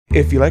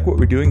If you like what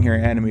we're doing here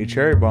at Anime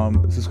Cherry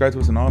Bomb, subscribe to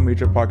us on all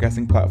major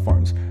podcasting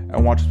platforms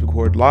and watch us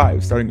record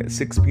live starting at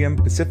 6 p.m.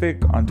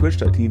 Pacific on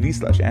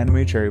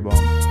twitch.tv/Anime Cherry Bomb.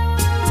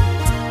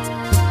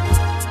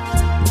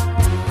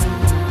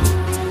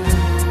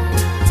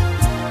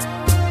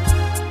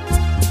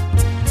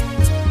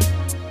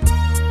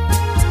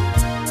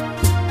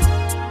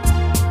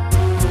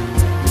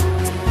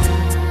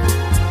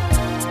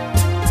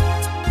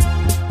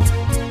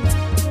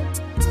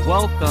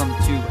 Welcome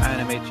to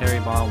Anime Cherry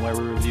Bomb, where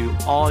we review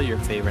all your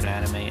favorite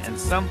anime and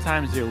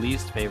sometimes your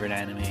least favorite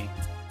anime.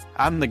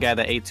 I'm the guy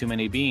that ate too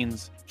many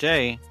beans,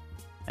 Jay,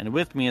 and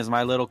with me is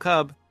my little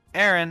cub,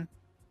 Aaron.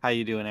 How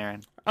you doing,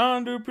 Aaron?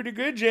 I'm doing pretty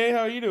good, Jay. How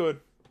are you doing?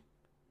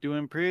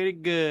 Doing pretty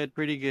good,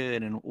 pretty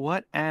good. And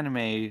what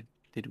anime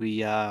did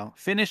we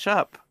finish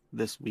up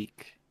this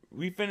week?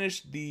 We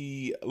finished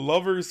the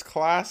Lovers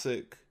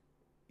Classic,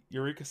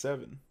 Eureka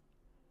 7.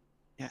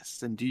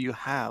 Yes, and do you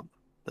have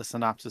the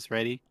synopsis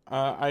ready?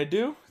 I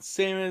do.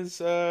 Same as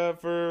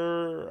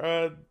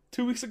for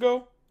 2 weeks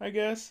ago, I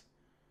guess.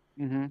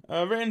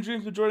 Ren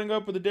dreams of joining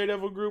up with a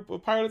daredevil group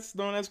of pilots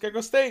known as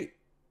Gecko State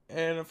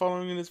and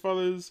following in his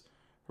father's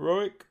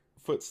heroic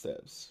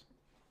footsteps.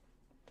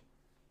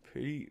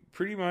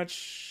 Pretty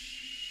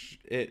much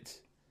it.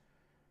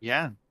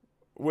 Yeah.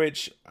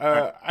 Which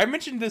I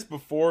mentioned this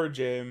before,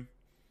 Jim.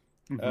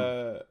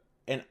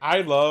 And I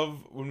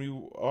love when we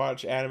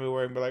watch anime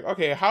where I'm like,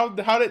 okay, how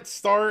did it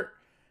start,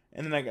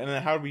 and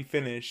then how did we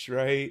finish,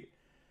 right?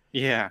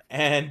 Yeah.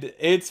 And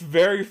it's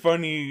very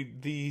funny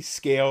the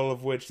scale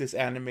of which this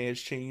anime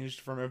has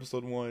changed from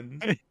episode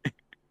 1.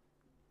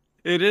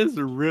 It is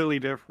really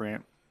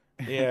different.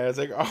 Yeah, it's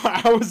like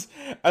I was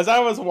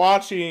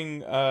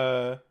watching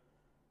them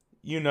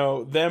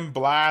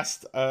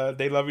blast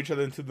They Love Each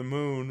Other into the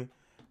Moon.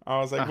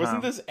 I was like,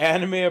 wasn't this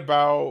anime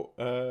about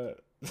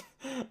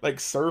like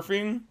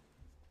surfing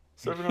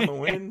on the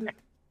wind?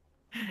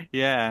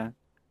 Yeah.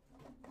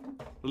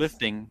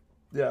 Lifting.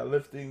 Yeah,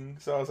 lifting.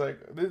 So I was like,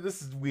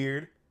 this is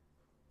weird.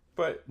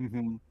 But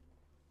Mm-hmm.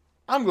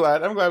 I'm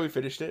glad we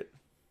finished it.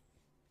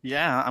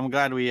 Yeah, I'm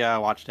glad we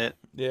watched it.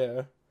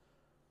 Yeah.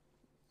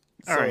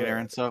 All right,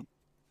 Aaron. So,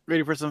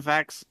 ready for some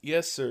facts?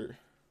 Yes, sir.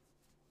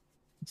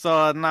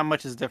 So, not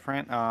much is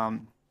different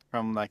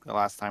from like the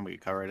last time we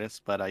covered this,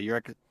 but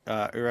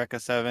Eureka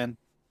 7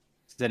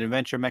 is an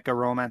adventure mecha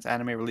romance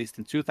anime released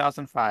in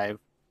 2005.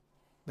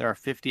 There are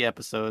 50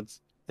 episodes.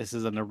 This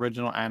is an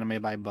original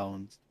anime by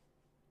Bones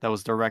that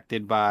was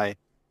directed by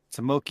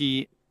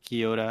Tomoki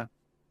Kyoda,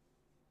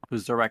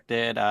 who's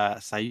directed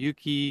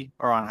Sayuki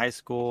or On High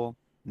School,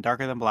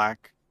 Darker Than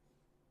Black.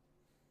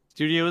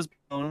 Studio is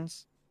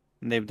Bones,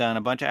 and they've done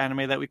a bunch of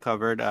anime that we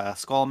covered: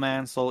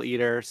 Skullman, Soul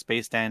Eater,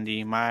 Space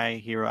Dandy, My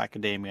Hero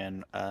Academia,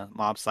 and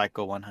Mob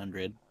Psycho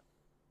 100.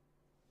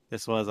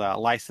 This was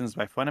licensed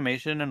by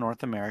Funimation in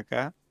North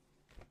America.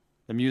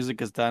 The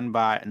music is done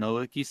by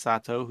Naoki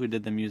Sato, who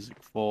did the music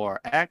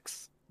for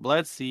X,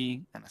 Blood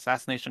Sea, and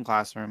Assassination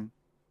Classroom.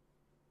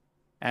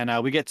 And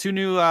we get 2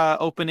 new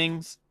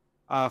openings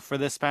for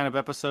this span of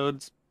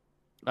episodes.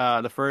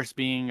 The first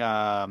being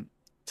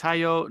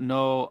Tayo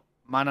no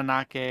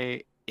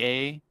Mananake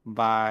A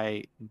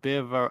by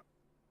Bivachi.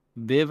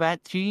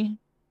 Kind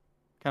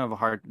of a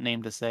hard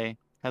name to say.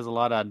 Has a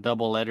lot of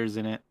double letters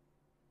in it.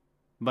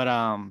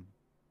 But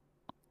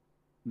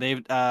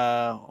they've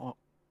I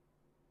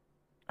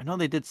know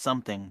they did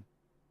something.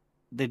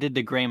 They did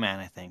The Gray Man,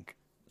 I think.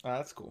 Oh,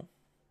 that's cool.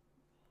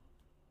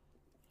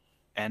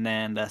 And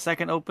then the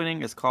second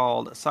opening is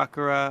called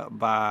Sakura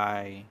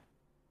by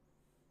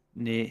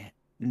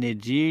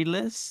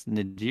Nigirless.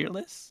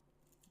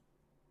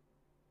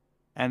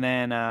 And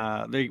then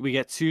we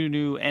get 2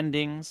 new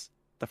endings.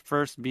 The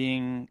first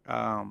being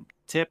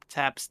Tip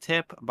Taps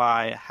Tip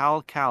by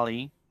Hal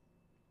Cali.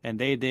 And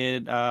they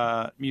did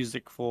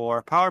music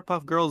for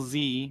Powerpuff Girls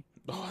Z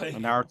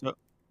and Naruto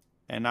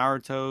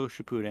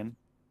Shippuden.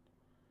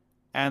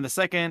 And the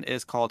second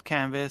is called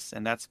Canvas,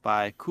 and that's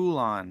by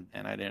Kulon.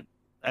 And I didn't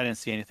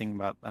see anything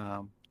about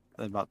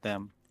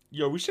them.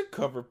 Yo, we should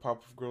cover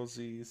Powerpuff Girls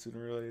Z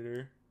sooner or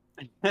later.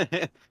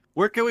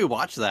 Where can we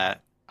watch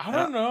that? I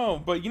don't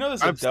know, but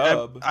there's a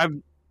dub.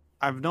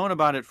 I've known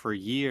about it for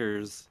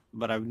years,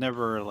 but I've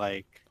never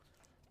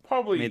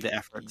probably made the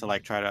effort to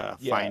try to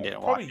find it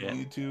and probably watch it.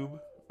 YouTube,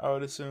 I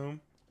would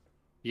assume.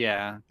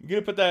 Yeah. You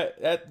gonna put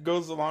that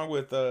goes along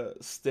with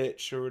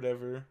Stitch or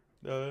whatever.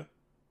 Yeah,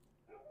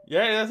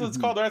 that's what it's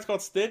called. Right? It's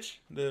called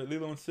Stitch, the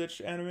Lilo and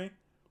Stitch anime.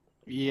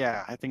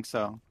 Yeah, I think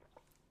so.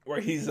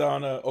 Where he's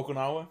on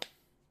Okinawa.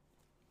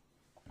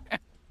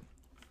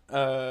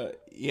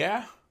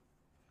 Yeah.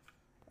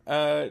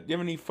 Do you have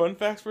any fun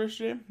facts for us,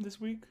 Jim, this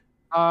week?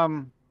 I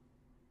mean,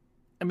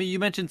 you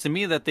mentioned to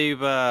me that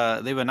they've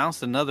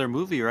announced another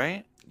movie,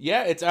 right?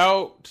 Yeah, it's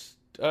out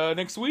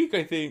next week,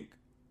 I think.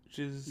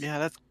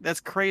 Yeah, that's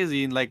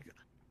crazy.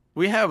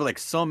 We have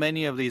so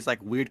many of these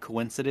weird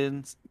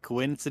coincidences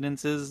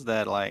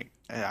that I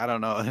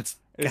don't know.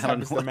 It just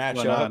happens to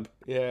match up.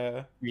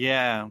 Yeah.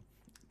 Yeah.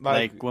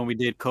 Like when we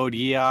did Code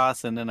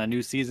Geass, and then a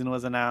new season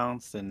was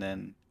announced, and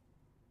then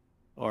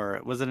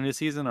or was it a new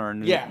season or a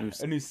Yeah, new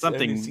a new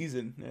something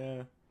season.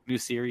 Yeah, new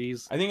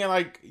series? I think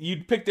like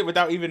you picked it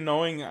without even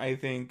knowing. I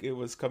think it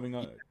was coming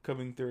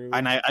through.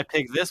 And I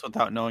picked this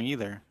without knowing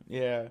either.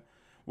 Yeah.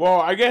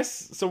 Well, I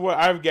guess so. What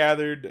I've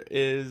gathered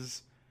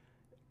is,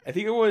 I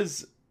think it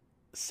was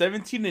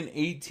 17 and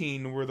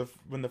 18 were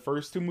when the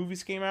first two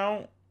movies came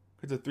out.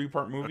 It's a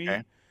 3-part movie.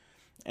 Okay.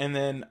 And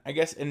then I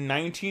guess in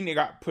 19 it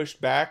got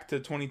pushed back to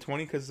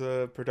 2020 because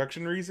of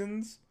production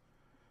reasons.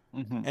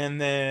 Mm-hmm.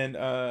 And then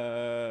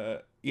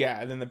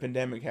yeah, and then the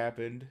pandemic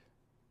happened.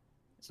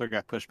 So it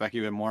got pushed back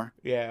even more.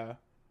 Yeah.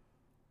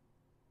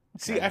 Okay.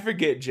 See, I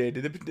forget, Jay.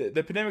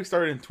 The pandemic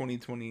started in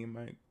 2020? Am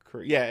I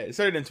correct? Yeah, it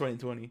started in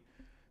 2020.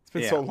 It's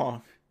been so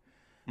long.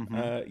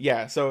 Mm-hmm.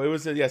 Yeah, so it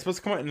was it's supposed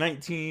to come out in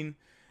 19.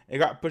 It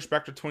got pushed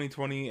back to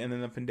 2020, and then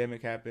the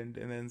pandemic happened,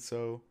 and then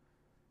so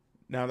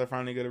now they're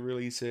finally gonna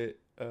release it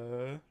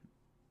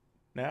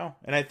now.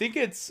 And I think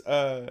it's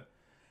they're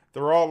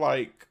all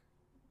like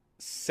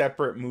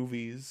separate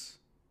movies,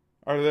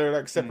 or they're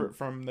like separate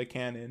from the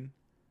canon.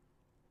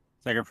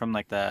 Like from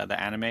like the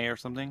anime or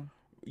something.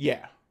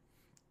 Yeah,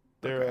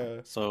 they're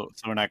Okay. So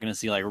we're not gonna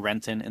see like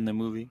Renton in the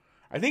movie.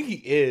 I think he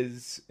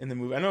is in the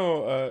movie. I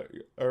know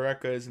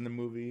Eureka is in the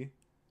movie.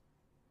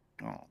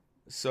 Oh.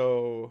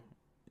 So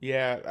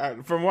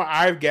yeah, from what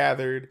I've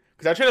gathered,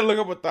 because I tried to look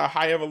up what the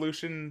High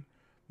Evolution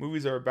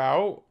movies are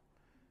about,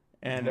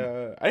 and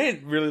I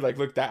didn't really like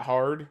look that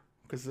hard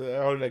because I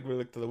only like really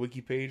looked at the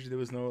wiki page. There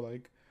was no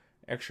like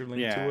extra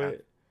link to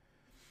it.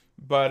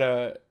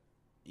 But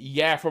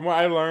yeah, from what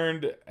I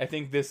learned, I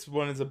think this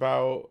one is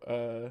about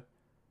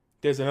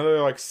there's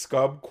another like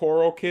scub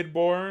coral kid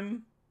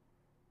born,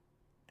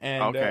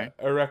 and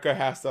Eureka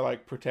has to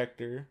like protect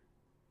her.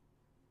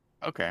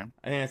 Okay.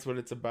 I think that's what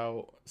it's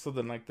about,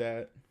 something like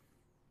that.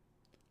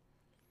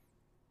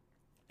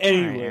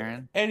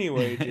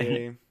 Anyway,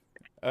 Jay,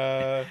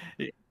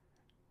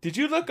 did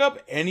you look up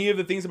any of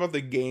the things about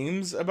the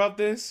games about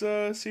this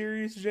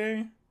series,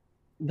 Jay?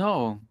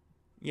 No.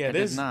 Yeah,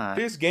 did not.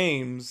 There's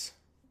games.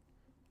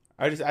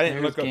 I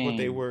didn't look up what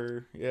they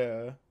were.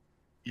 Yeah.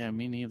 Yeah,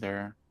 me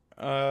neither.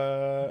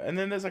 And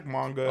then there's like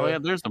manga. Oh yeah,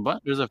 there's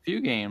a few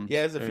games.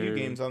 Yeah, there's a few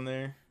games on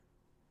there.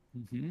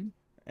 Mm-hmm.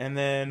 And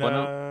then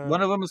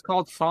one of them is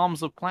called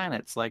Psalms of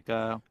Planets, like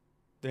the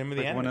name of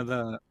the anime. One of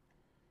the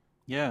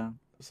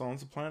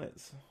Psalms of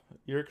Planets.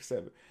 Eureka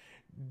 7.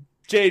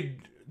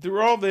 Jade,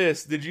 through all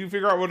this, did you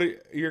figure out what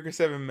Eureka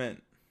 7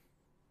 meant?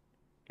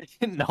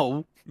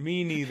 No.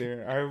 Me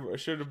neither. I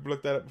should have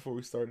looked that up before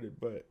we started,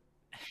 but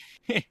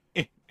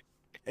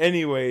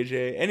anyway,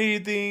 Jay,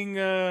 anything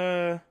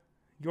you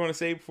want to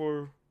say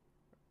before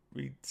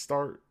we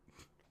start?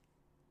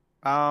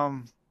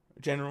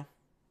 General.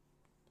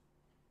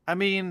 I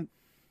mean,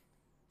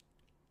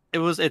 it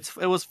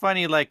was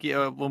funny. Like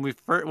when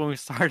we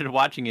started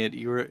watching it,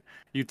 you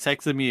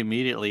texted me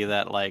immediately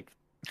that like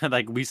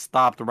we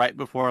stopped right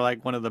before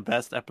like one of the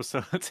best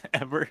episodes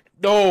ever.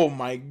 Oh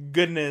my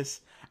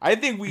goodness! I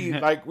think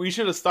we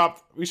should have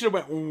stopped. We should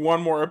have went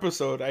one more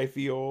episode. I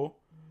feel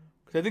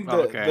because I think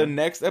the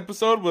next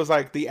episode was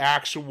like the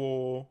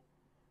actual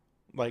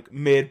like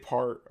mid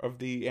part of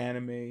the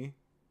anime.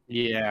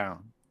 Yeah.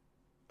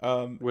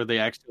 Where they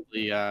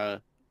actually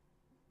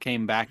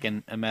came back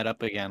and met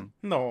up again.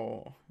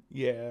 No,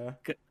 yeah.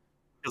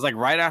 Because like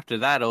right after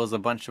that, it was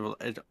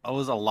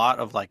a lot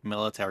of like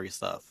military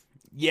stuff.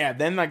 Yeah,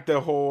 then like the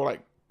whole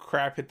like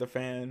crap hit the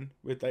fan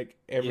with like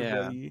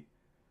everybody. Yeah.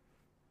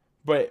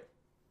 But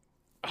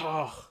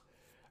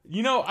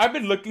I've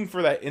been looking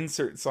for that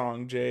insert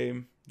song,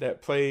 Jay,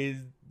 that plays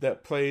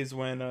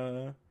when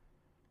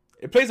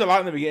it plays a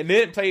lot in the beginning. It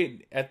didn't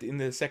play in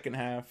the second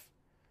half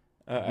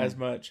as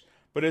much,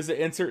 but it's an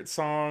insert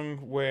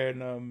song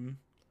when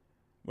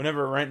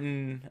whenever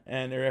Renton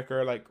and Eureka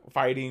are like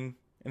fighting,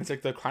 and it's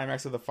like the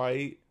climax of the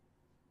fight.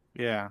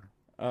 Yeah.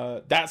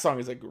 That song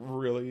is like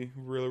really,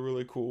 really,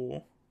 really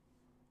cool.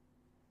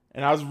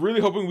 And I was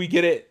really hoping we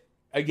get it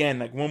again,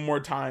 like one more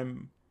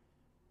time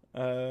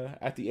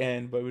at the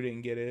end, but we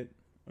didn't get it,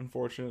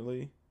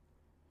 unfortunately. It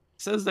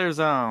says there's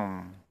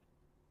in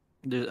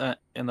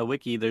the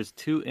wiki there's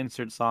 2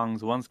 insert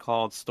songs. One's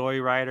called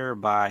Story Rider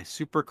by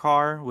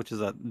Supercar, which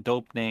is a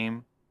dope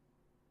name,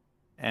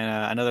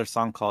 and another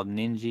song called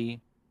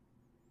Ninji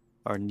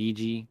or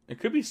Niji. It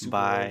could be Super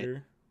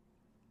Rider.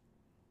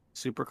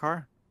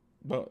 Supercar?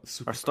 But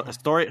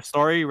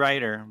Story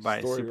Rider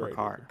by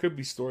Supercar. It could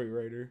be Story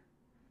Rider.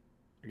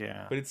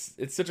 Yeah. But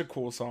it's such a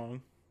cool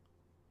song.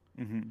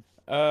 Mm-hmm.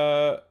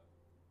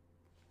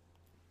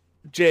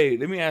 Jay,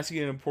 let me ask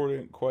you an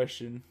important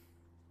question.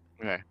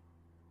 Okay.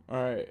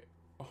 All right.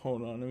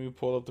 Hold on. Let me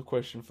pull up the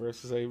question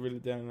first because I wrote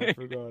it down and I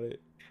forgot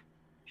it.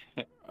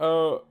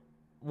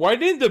 Why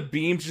didn't the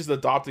Beams just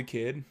adopt a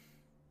kid?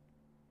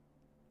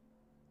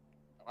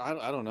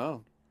 I don't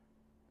know.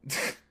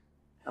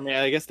 I mean,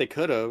 I guess they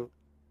could have.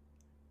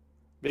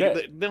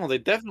 They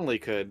definitely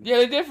could. Yeah,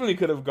 they definitely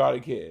could have got a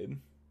kid.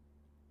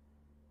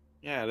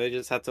 Yeah, they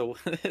just had to.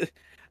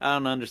 I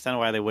don't understand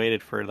why they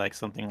waited for like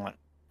something like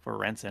for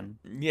Renton.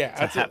 Yeah,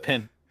 to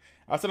happen.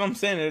 That's what I'm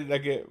saying.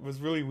 It was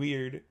really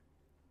weird.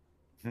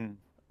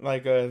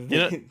 Like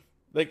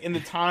like in the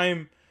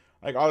time,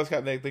 like all this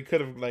kind of, they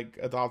could have like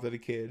adopted a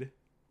kid.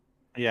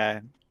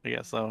 Yeah, I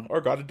guess so.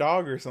 Or got a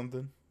dog or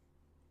something.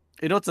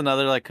 You know, it's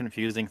another like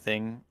confusing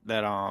thing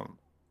that a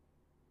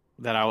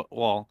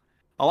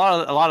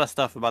lot of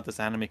stuff about this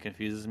anime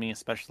confuses me,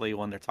 especially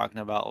when they're talking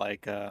about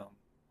like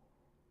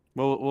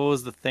what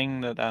was the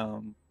thing that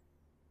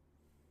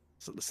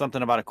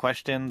something about a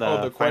question, Oh, the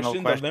the final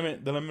question,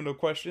 question, the limit of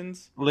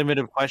questions. limit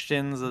of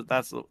questions.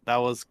 That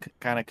was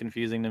kind of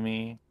confusing to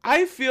me.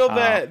 I feel Uh,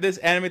 that this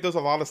anime throws a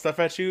lot of stuff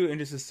at you and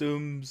just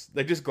assumes,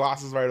 like, just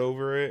glosses right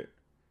over it.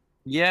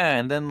 yeah,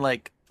 and then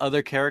like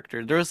other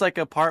characters. There was like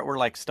a part where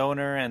like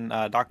Stoner and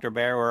Dr.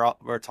 Bear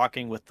were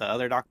talking with the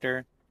other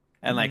doctor,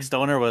 and like Hmm.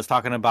 Stoner was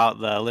talking about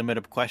the limit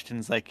of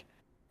questions, like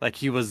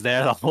he was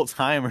there the whole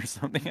time or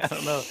something. I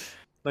don't know.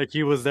 Like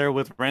he was there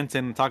with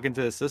Renton talking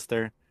to his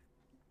sister.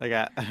 Like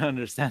I don't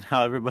understand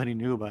how everybody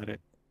knew about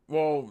it.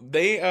 Well,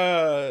 they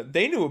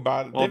knew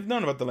about it. Well, They've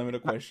known about the limit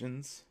of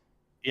questions.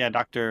 yeah,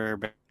 Dr.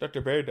 Bear.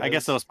 Dr. Bear I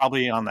guess it does. was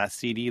probably on that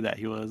CD that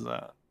he was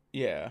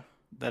Yeah.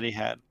 that he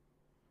had.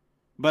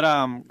 But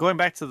going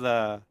back to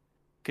the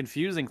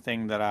confusing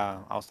thing that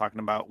I was talking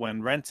about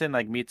when Renton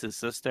like meets his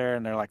sister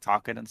and they're like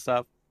talking and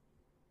stuff,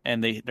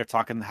 and they're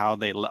talking how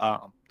they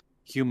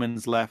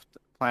humans left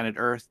planet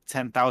Earth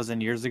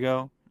 10,000 years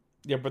ago,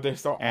 Yeah, but they're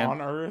still and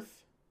on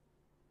Earth.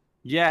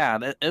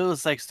 yeah, it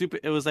was like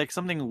stupid. It was like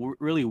something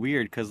really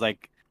weird because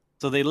like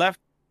so they left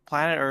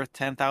planet Earth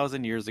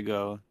 10,000 years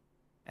ago,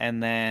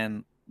 and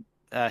then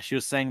she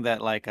was saying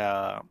that like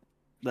the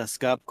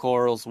scub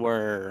corals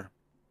were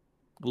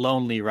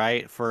lonely,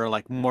 right, for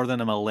like more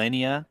than a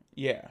millennia,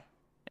 Yeah.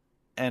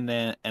 and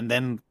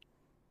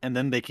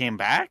then they came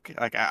back.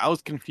 Like I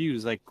was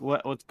confused. Like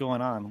what's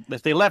going on?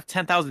 If they left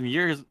 10,000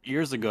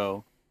 years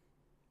ago,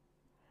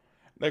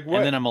 Like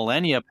and then what a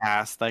millennia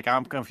passed, like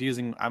I'm confused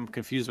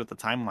with the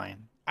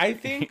timeline. I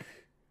think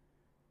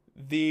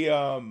the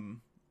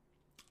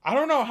I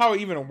don't know how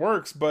it even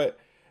works, but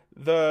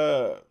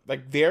the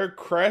like their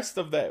crest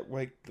of that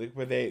like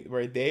where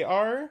they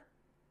are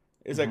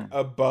is like Hmm.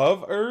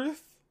 above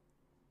Earth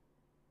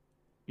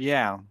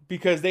Yeah,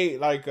 because they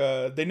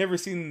never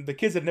seen the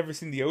kids had never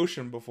seen the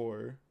ocean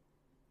before.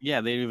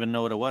 yeah, they didn't even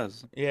know what it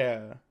was.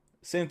 Yeah.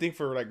 Same thing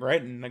for like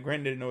Renton. Like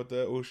Renton didn't know what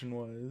the ocean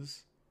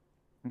was.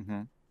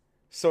 Hmm.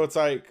 So it's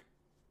like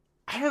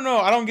I don't know.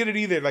 I don't get it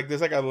either. Like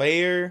there's like a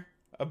layer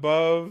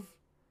above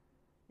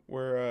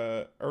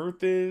where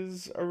Earth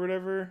is or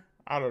whatever.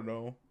 I don't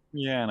know.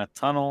 Yeah, and a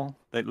tunnel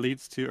that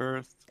leads to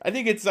Earth. I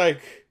think it's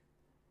like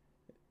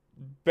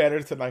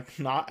better to like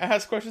not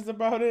ask questions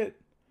about it.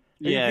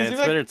 Yeah, Because it's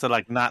better to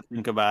like not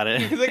think about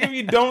it. if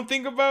you don't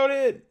think about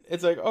it,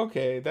 it's like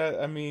okay, that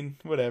I mean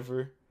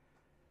whatever.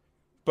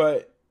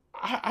 But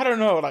I don't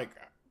know, like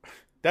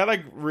that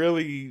like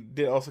really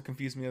did also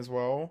confuse me as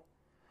well.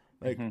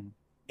 Like Hmm.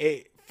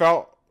 it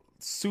felt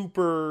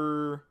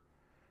super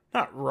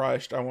not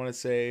rushed, I want to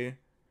say,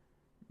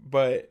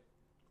 but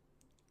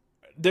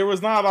there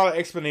was not a lot of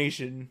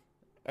explanation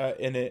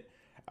in it.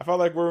 I felt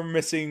like we were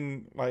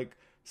missing like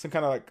some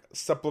kind of like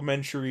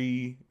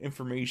supplementary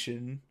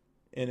information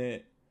in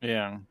it.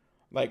 Yeah.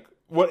 Like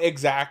what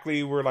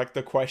exactly were like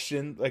the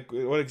question? Like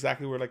what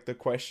exactly were like the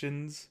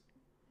questions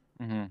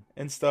Hmm.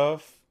 and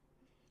stuff?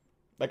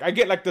 Like I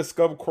get like the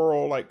scub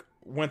coral like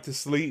went to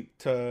sleep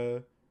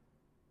to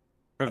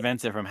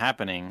Prevents it from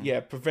happening. yeah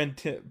prevent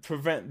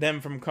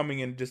them from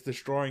coming and just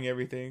destroying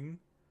everything.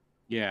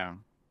 Yeah.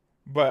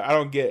 But I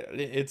don't get it.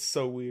 It's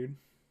so weird.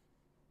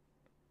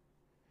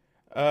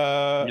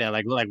 Uh Yeah,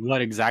 like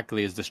what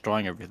exactly is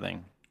destroying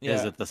everything?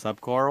 Is yeah. it the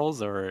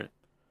subcorals or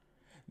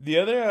The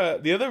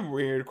other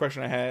weird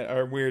question I had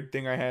or weird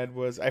thing I had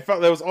was I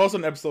felt there was also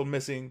an episode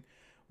missing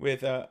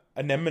with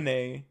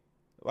Anemone,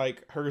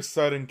 like her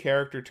sudden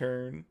character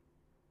turn.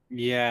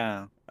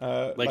 yeah.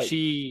 Like Like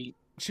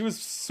she was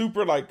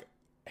super like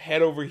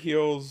head over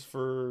heels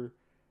for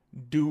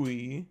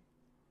Dewey,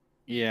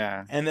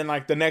 yeah, and then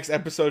like the next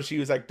episode she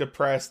was like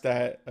depressed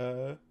that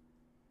um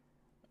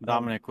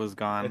Dominic was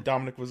gone.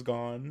 Dominic was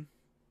gone.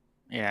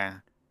 Yeah.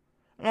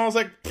 And I was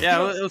like,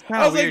 Yeah, it was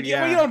kind of weird,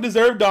 yeah, well, you yeah. don't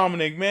deserve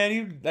Dominic, man.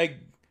 You like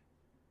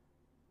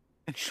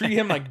treat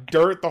him like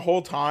dirt the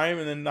whole time,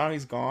 and then now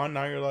he's gone.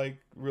 Now you're like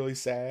really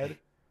sad.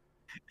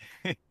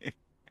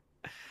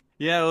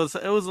 Yeah, it was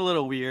a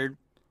little weird.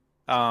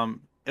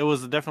 It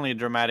was definitely a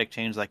dramatic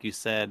change, like you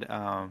said.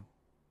 I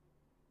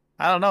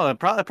don't know. It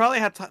probably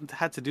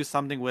had to do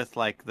something with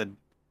like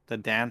the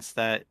dance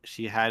that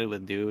she had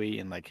with Dewey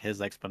and like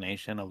his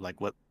explanation of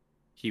like what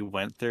he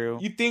went through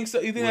You think so?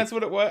 You think with that's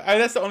what it was?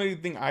 That's the only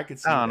thing I could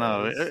see I it don't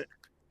know. as.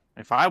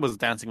 If I was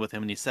dancing with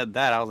him and he said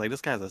that, I was like,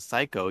 this guy's a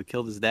psycho. He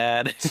killed his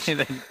dad.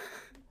 And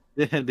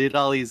then did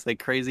all these like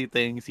crazy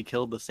things. He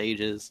killed the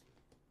sages.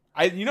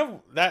 You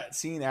know that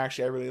scene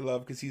actually I really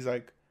love because he's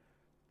like,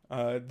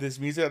 this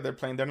music that they're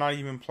playing, they're not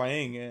even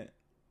playing it,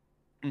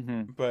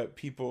 Hmm. but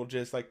people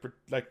just like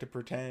like to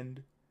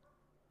pretend.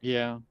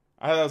 Yeah.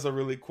 I thought that was a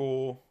really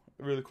cool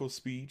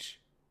speech.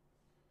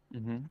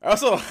 Hmm. I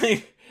also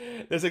like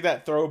there's like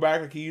that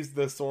throwback like he used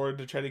the sword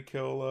to try to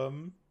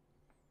kill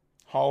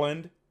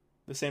Holland.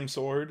 the same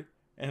sword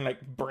and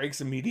like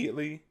breaks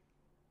immediately.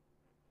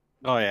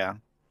 Oh yeah.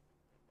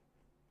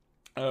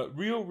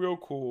 Real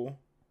cool.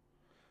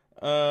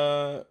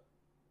 Oh,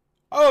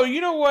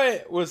 you know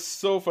what was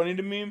so funny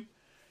to me?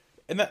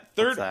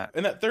 What's that?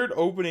 In that third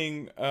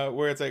opening,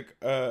 where it's like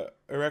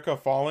Eureka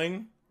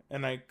falling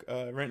and like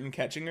Renton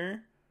catching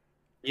her.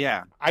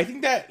 Yeah. I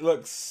think that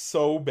looks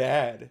so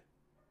bad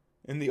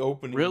in the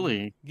opening.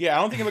 Really? Yeah,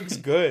 I don't think it looks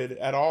good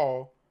at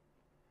all.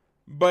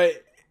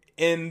 But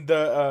in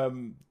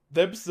the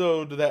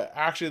episode that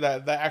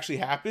actually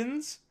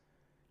happens,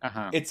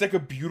 it's like a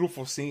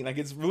beautiful scene. Like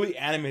it's really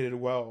animated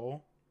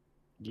well.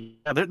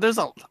 Yeah, there's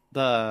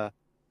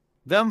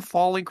them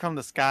falling from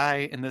the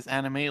sky in this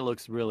anime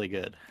looks really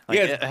good. Like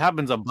Yeah, it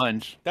happens a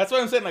bunch. that's what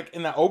I'm saying. Like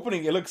in that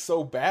opening, it looks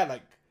so bad.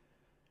 Like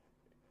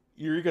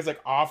Eureka's like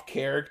off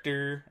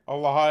character a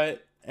lot,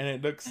 and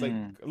it looks like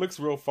it looks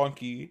real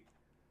funky.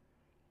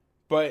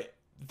 But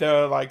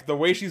the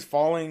way she's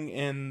falling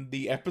in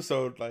the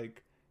episode,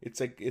 like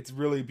it's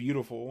really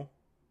beautiful.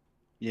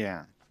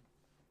 Yeah.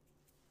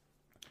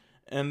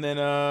 And then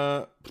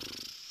let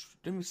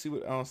me see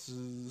what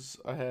else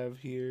I have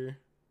here.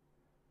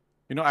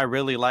 You know, I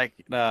really like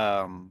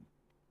Anemone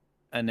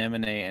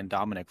and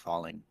Dominic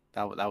falling.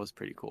 That was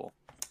pretty cool.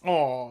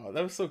 Oh,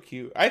 that was so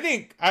cute. I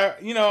think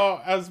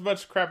as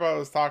much crap I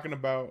was talking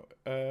about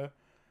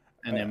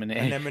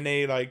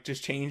Anemone like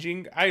just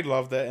changing. I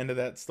love the end of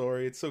that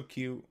story. It's so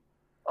cute.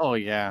 Oh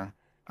yeah.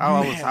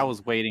 I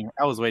was waiting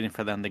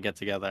for them to get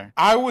together.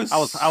 I was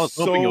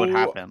hoping it would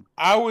happen.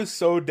 I was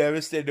so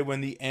devastated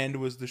when the end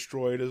was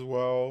destroyed as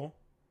well.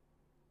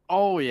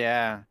 Oh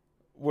yeah.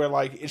 Where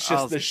like it's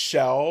just the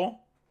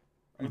shell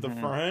of the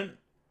front.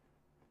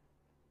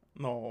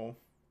 No.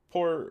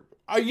 Poor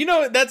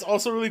that's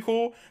also really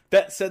cool.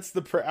 That sets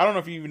the I don't know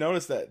if you've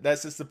noticed that. That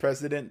sets the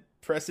precedent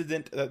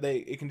that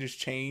it can just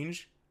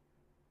change.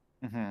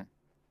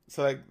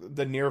 So like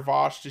the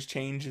Nirvash just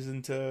changes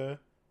into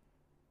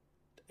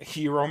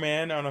Hero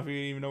Man. I don't know if you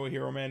even know what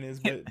Hero Man is,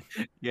 but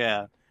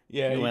yeah.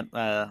 He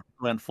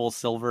went full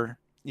silver.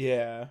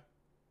 Yeah.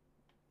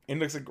 It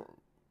looks like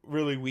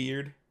really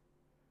weird.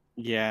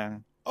 Yeah.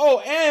 Oh,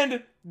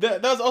 and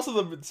that was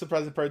also the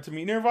surprising part to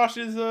me. Nirvash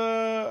is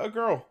a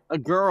girl. A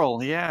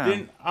girl,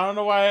 yeah. I don't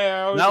know why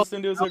I always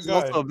assumed it was a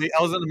guy.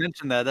 I was going to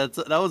mention that.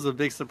 That was a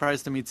big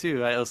surprise to me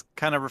too. It was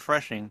kind of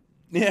refreshing.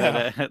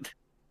 Yeah. I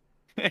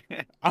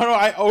don't know.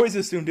 I always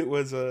assumed it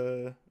was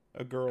a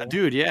girl. A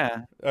dude,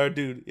 yeah. A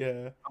dude,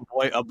 yeah.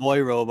 A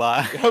boy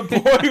robot. A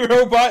boy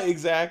robot,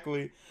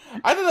 exactly.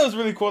 I thought that was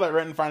really cool that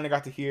Renton finally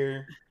got to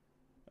hear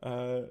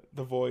the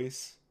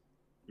voice.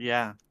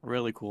 Yeah,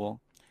 really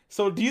cool.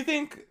 So, do you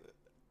think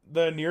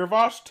the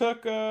Nirvash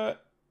took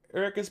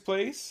Eureka's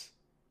place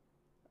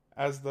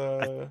as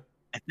the?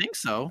 I think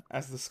so.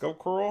 As the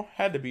Skulk-Curl?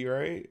 Had to be,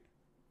 right?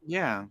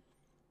 Yeah.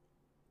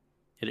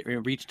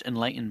 It reached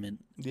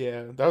enlightenment.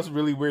 Yeah, that was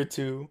really weird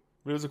too.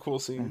 But it was a cool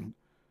scene.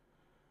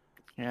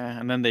 Yeah,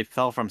 and then they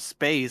fell from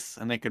space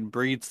and they could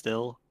breathe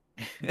still.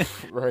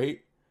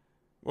 Right?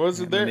 Was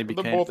it they're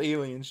both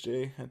aliens,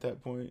 Jay, at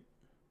that point?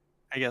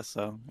 I guess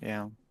so,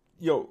 yeah.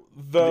 Yo,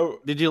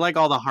 Did you like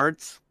all the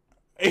hearts?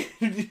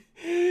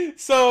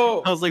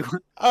 So I was like,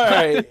 all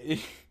right.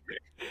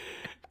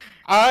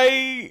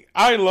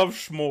 I love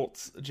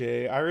schmaltz,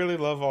 Jay. I really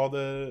love all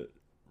the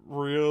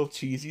real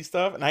cheesy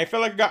stuff, and I feel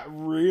like it got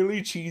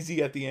really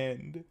cheesy at the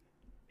end.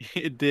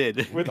 It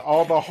did. With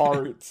all the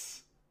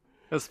hearts.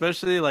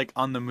 Especially like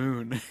on the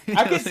moon.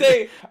 I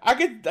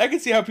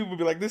could see how people would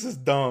be like, this is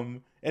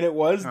dumb. And it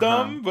was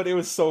dumb, but it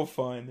was so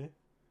fun.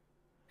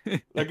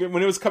 Like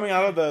when it was coming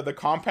out of the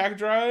compact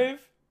drive.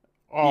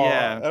 Oh,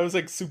 yeah. That was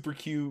like super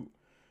cute.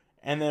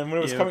 And then when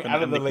it was coming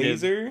out of the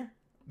laser,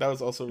 that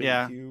was also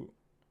really cute.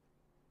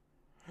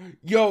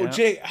 Yo,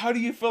 Jay, how do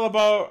you feel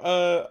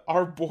about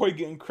our boy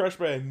getting crushed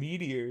by a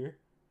meteor?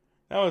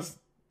 That was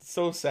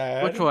so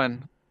sad. Which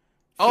one?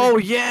 Oh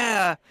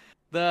yeah,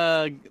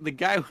 the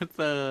guy with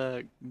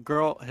the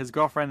girl, his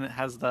girlfriend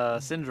has the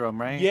syndrome,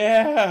 right?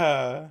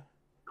 Yeah.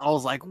 I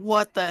was like,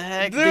 what the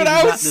heck? Dude,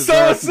 I was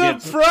so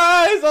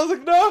surprised. I was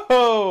like,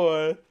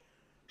 no.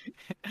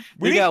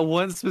 We got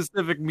one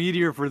specific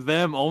meteor for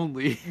them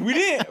only. we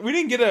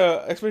didn't get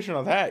a explanation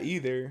on that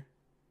either.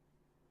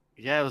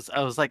 Yeah,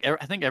 I was like,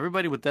 I think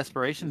everybody with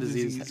desperation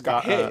disease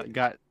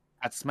got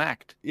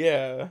smacked.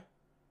 Yeah.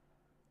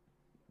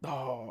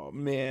 Oh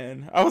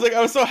man, I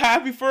was so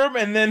happy for him,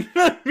 and then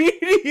the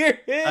meteor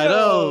hit. I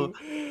know.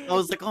 I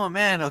was like, oh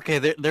man, okay,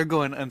 they're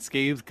going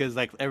unscathed because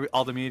like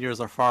all the meteors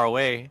are far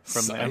away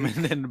from them,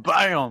 and then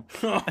bam.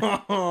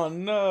 Oh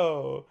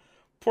no,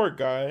 poor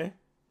guy.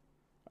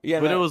 Yeah,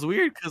 but it was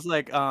weird because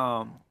like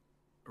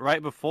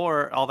right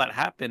before all that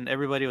happened,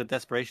 everybody with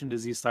desperation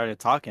disease started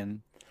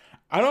talking.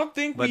 I don't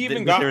think we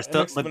even got an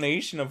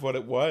explanation of what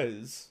it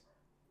was.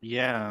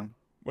 Yeah.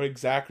 What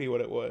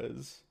it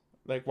was.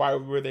 Like, why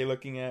were they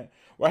looking at...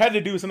 Well, it had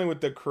to do with something with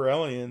the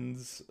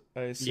Corellians, I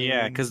assume.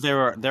 Yeah, because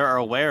they're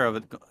aware of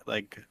it.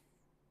 Like,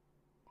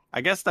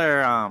 I guess they're...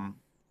 Yeah,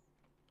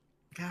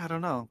 I don't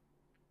know.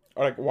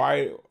 Or like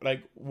why?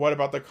 Like what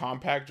about the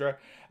compact drive?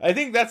 I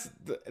think that's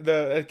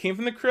the it came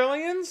from the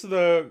Krillians.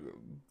 The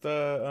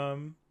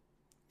the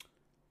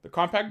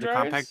compact The compact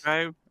drives.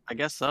 drive, I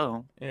guess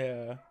so.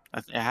 Yeah,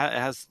 It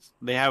has.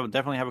 They have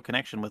definitely have a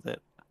connection with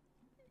it.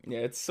 yeah.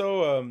 It's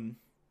so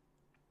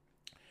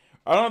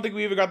I don't think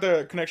we even got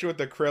the connection with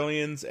the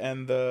Krillians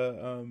and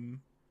the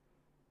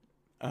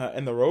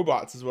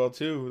robots as well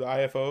too. The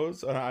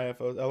IFOs, not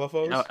IFOs,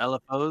 Oh, LFOs.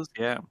 LFOs,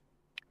 yeah.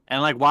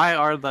 And like, why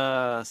are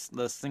the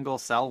single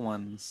cell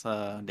ones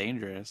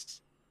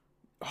dangerous?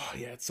 Oh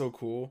yeah, it's so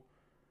cool,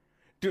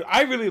 dude.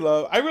 I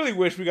really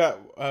wish we got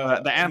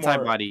The more.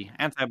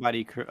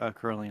 antibody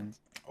Corellians.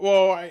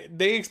 Well,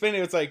 they explain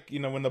it. It's like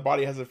when the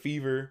body has a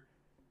fever,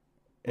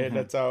 it Mm-hmm.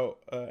 lets out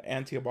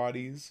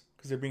antibodies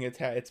because they're being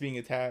attacked. It's being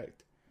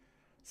attacked.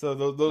 So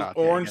those Okay, I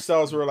orange guess.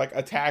 cells were like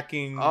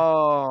attacking.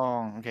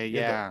 Oh, okay, Yeah,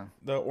 yeah.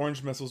 the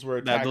orange missiles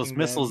were That those attacking missiles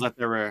them. that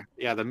they were,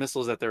 yeah, the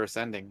missiles that they were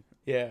sending.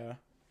 Yeah,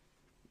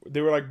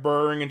 they were like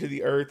burrowing into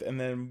the earth and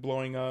then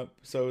blowing up.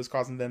 So it was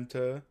causing them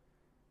to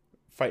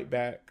fight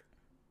back.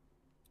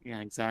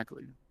 Yeah,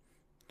 exactly.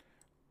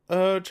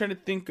 Trying to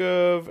think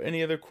of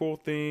any other cool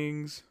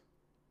things.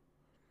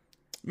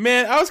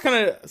 Man, I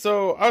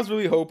was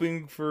really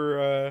hoping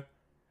for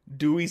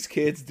Dewey's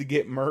kids to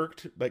get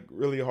murked like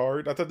really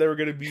hard. I thought they were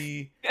gonna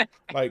be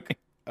like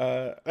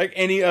like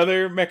any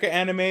other mecha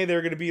anime. They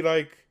were gonna be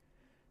like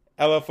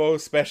LFO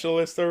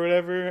specialists or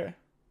whatever,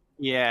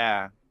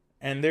 Yeah,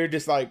 and they're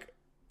just like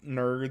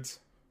nerds.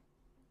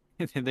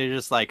 they're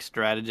just like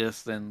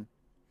strategists, and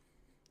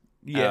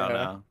I don't Yeah.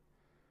 know.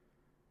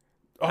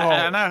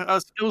 Oh,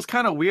 It was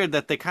kind of weird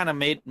that they kind of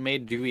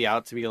made Dewey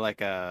out to be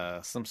like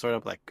a some sort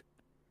of like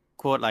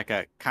quote like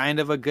a kind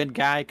of a good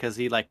guy because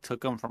he like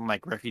took him from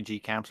like refugee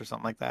camps or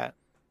something like that.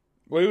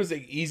 well, it was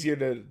like easier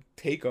to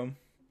take them.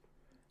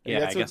 Like,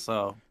 Yeah, I guess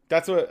so.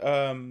 that's what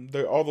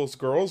all those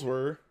girls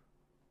were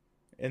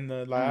in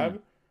the Mm,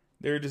 lab.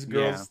 They were just yeah.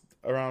 girls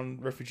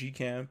around refugee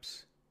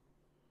camps.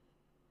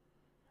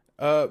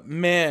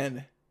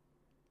 Man,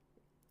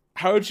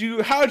 how'd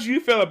you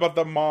feel about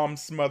the mom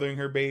smothering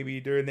her baby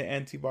during the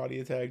antibody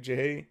attack,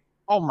 Jay?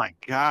 Oh my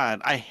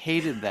God, I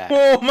hated that.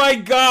 Oh my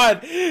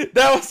god,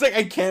 that was like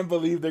I can't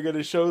believe they're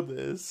gonna show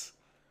this.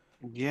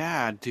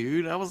 Yeah,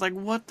 dude. I was like,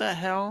 what the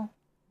hell?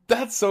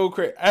 That's so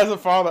crazy. As a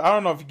father, I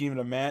don't know if you can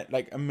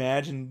even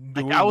imagine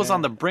Like I doing was on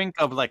that. the brink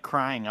of like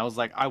crying. I was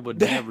like, I would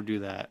That never do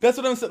that. that's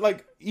what I'm saying.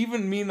 Like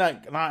even me,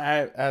 like not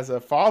as a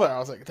father, I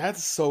was like,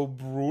 that's so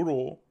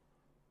brutal.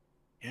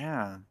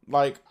 Yeah.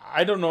 Like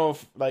I don't know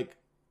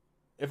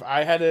if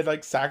I had to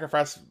like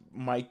sacrifice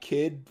my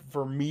kid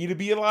for me to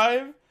be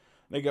alive,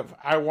 like if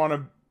I want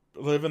to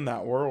live in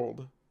that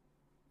world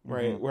Hmm.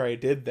 where I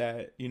did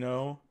that,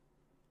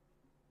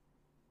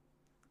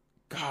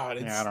 God,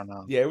 Yeah, I don't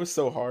know. it was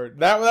so hard.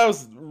 That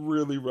was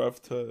really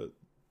rough to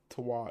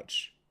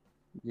watch,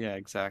 Yeah,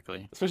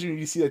 exactly. especially when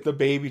you see like the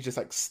baby just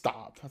like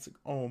stop. That's like,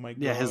 oh my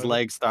Yeah, his god,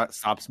 leg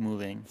stops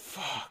moving.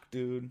 fuck,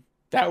 dude,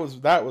 that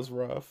was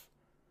rough.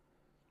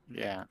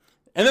 Yeah.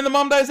 And then the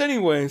mom dies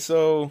anyway,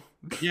 so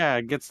Yeah,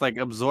 it gets like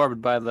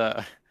absorbed by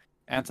the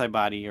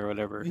antibody or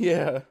whatever.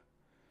 yeah,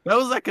 That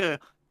was like a,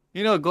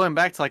 going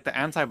back to like the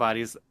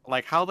antibodies,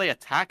 like how they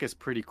attack is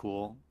pretty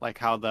cool. Like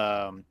how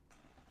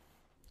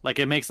like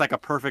it makes like a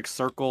perfect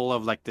circle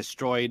of like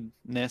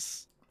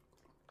destroyedness.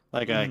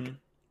 Like a, hmm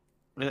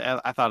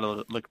I thought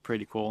it looked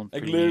pretty cool and like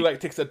pretty literally neat. like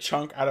takes a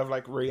chunk out of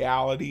like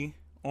reality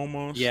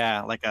almost.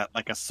 Yeah, like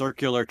a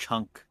circular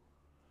chunk.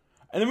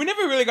 And then we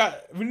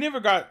never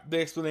got the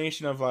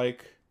explanation of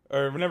like,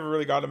 or we never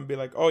really got them to be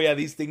like, oh yeah,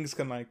 these things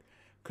can like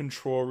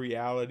control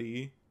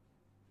reality.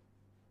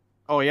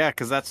 Oh yeah,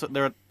 because that's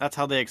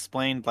how they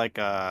explained like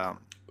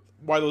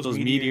Why those those meteors?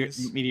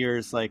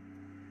 meteors like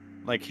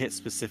hit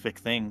specific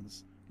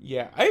things.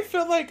 Yeah, I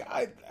feel like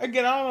I don't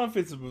know if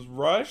it was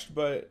rushed,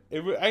 but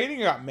I think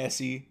it got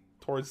messy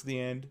towards the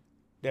end.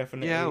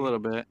 Yeah, a Definitely. little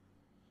bit.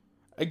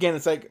 Again,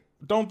 it's like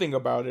don't think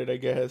about it. I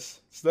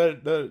guess so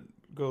let it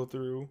go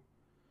through.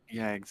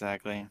 Yeah,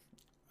 exactly.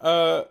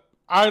 Uh,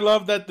 I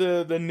love that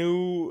the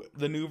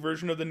new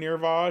version of the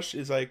Nirvash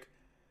is like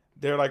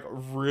they're like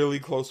really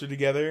closer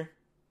together.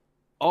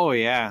 Oh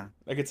yeah.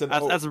 Like it's an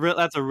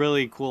That's a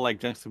really cool like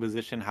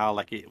juxtaposition how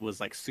like it was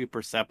like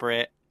super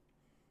separate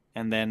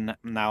and then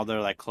now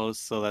they're like close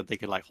so that they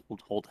could like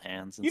hold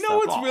hands and You know stuff.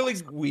 what's Oh,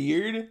 really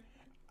weird?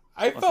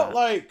 I what's felt that?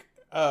 like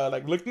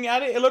looking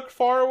at it, it looked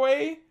far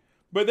away,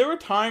 but there were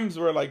times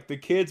where like the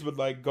kids would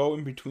like go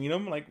in between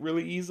them like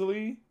really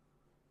easily.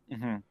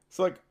 Hmm.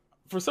 So like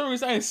for some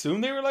reason I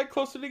assumed they were like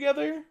closer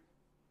together.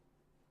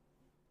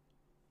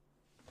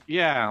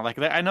 Yeah, like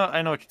I know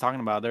what you're talking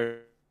about.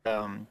 There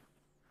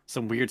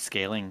some weird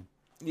scaling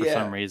for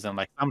some Yeah. reason.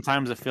 Like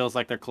sometimes it feels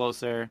like they're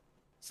closer,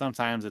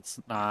 sometimes it's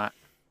not.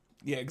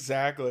 Yeah,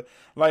 exactly.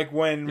 Like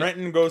when Yeah.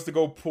 Renton goes to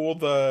go pull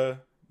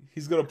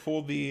he's gonna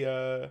pull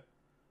the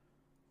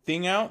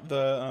thing out,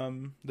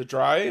 the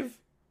drive.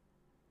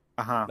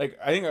 Uh-huh. Like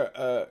I think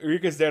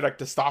Eureka's there like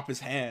to stop his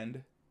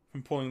hand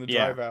from pulling the Yeah.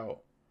 drive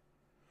out.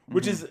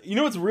 Which Hmm. is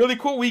what's really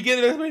cool? We get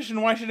an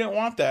explanation why she didn't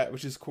want that,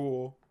 which is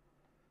cool.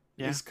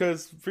 Yeah. is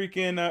because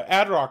freaking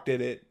Adrock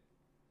did it,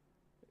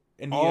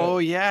 and Oh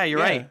yeah, you're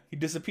right. he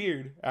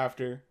disappeared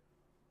after.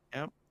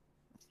 Yep.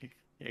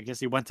 I guess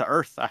he went to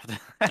Earth after.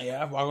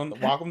 Yeah,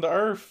 welcome to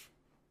Earth.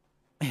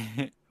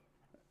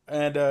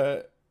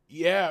 And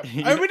yeah,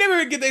 You know, we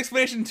never get the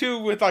explanation too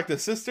with like the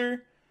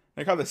sister,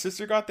 like how the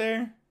sister got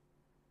there.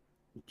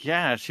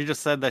 yeah, she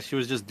just said that she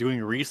was just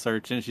doing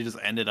research and she just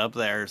ended up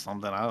there or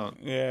something.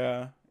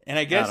 Yeah, and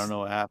I I don't guess know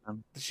what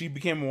happened. she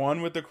became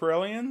one with the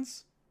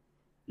Corellians.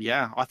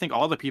 Yeah, I think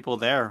all the people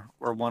there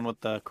were one with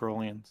the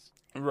Corellians.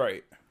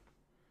 Right.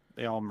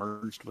 They all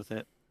merged with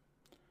it.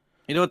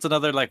 You know, it's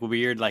another like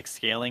weird like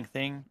scaling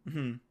thing.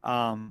 Hmm.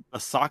 A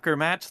soccer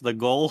match, the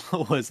goal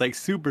was like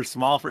super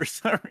small for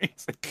some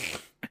reason.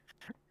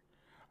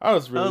 That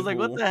was I really was like,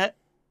 what cool. the heck?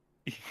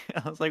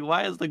 I was like,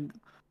 why is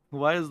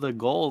the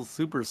goal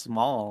super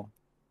small?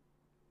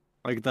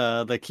 Like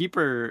the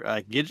keeper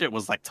Gidget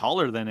was like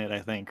taller than it, I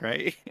think,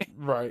 right?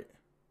 Right.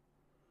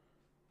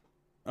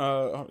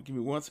 Give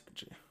me 1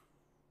 second.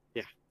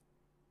 Yeah.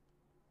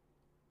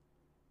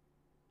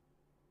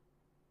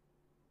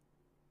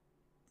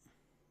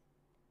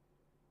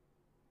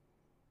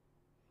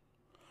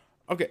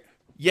 Okay.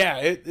 Yeah,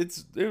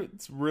 it's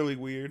really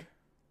weird.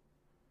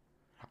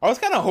 I was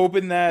kind of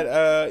hoping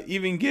that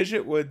even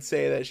Gidget would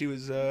say that she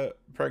was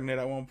pregnant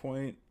at one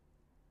point.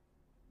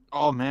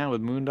 Oh man,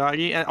 with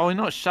Moondoggy. And oh, you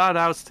know what? Shout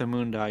outs to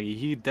Moondoggy.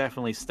 He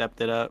definitely stepped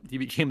it up. He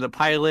became the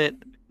pilot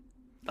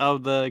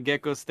of the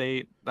Gecko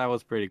State. That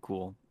was pretty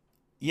cool.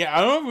 Yeah,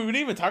 I don't know if we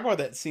didn't even talk about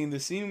that scene. The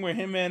scene where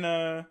him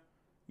and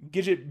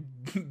Gidget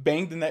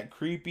banged in that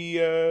creepy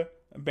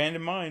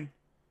abandoned mine.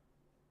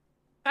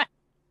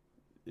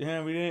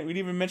 Yeah, we didn't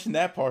even mention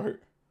that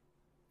part.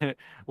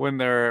 When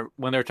they're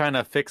trying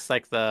to fix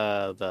like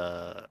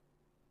the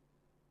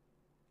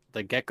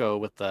gecko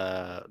with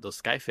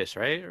those skyfish,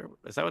 right? Or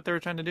is that what they were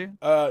trying to do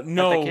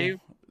at the No, cave?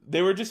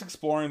 they were just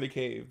exploring the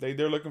cave.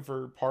 They're looking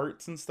for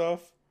parts and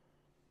stuff.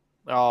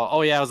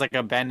 Oh yeah, it was like an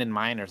abandoned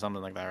mine or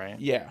something like that, right?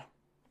 Yeah.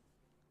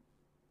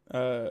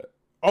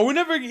 Oh, we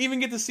never even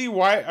get to see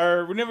why,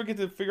 or we never get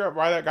to figure out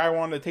why that guy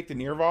wanted to take the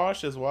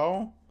Nirvash as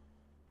well.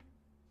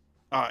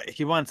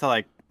 He wanted to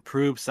like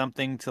prove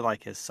something to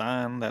like his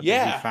son that he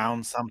Yeah,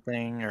 found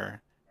something,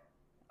 or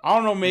I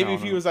don't know. I Maybe if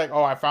don't he know. was like,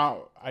 "Oh,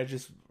 I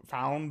just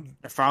found."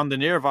 I found the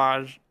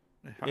Nirvaj.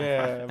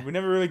 Yeah, we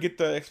never really get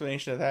the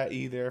explanation of that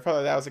either. I felt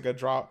like that was like a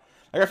drop.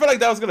 Like I felt like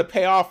that was gonna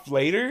pay off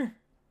later,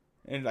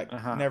 and like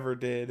Uh-huh. never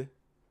did.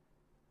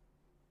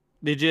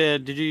 Did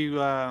you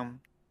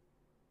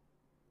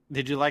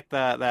like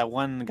that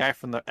one guy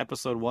from the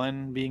episode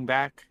 1 being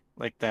back?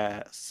 Like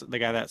the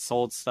guy that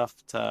sold stuff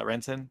to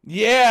Renton?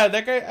 Yeah,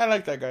 that guy. I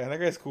like that guy. That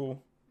guy's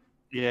cool.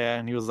 Yeah,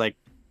 and he was like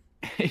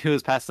he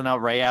was passing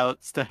out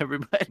rayouts to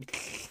everybody,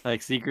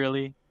 like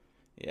secretly.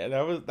 Yeah,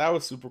 that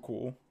was super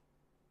cool.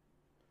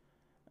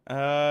 Do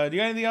you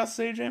got anything else to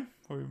say, Jim?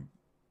 Or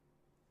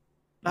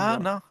move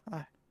on? No,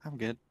 I'm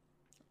good.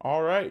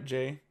 All right,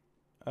 Jay.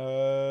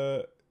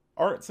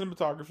 Art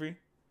cinematography.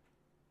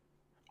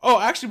 Oh,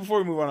 actually, before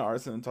we move on to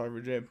art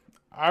cinematography, Jay,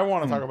 I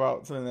want to Hmm. talk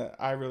about something that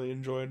I really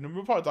enjoyed, and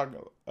we'll probably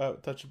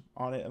touch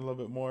on it a little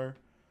bit more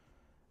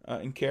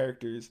in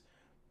characters.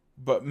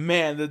 But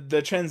man,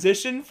 the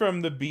transition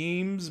from the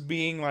beams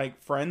being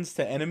like friends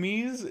to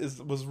enemies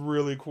was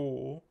really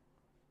cool.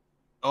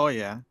 Oh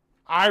yeah.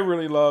 I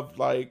really loved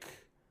like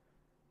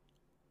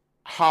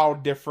how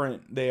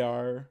different they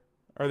are,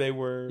 or they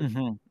were,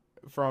 Hmm.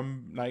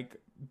 from like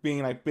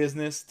being like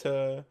business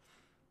to,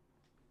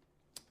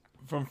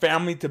 from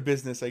family to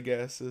business, I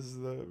guess is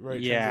the right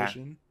Yeah.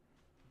 transition.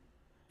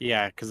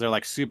 Yeah, because they're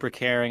like super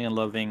caring and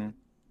loving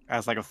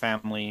as like a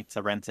family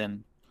to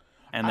Renton.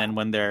 And I then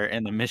when they're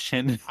in the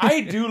mission,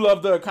 I do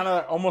love the kind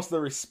of almost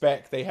the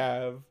respect they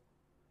have.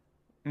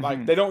 Like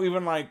hmm they don't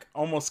even like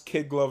almost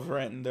kid glove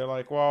Renton. They're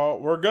like, well,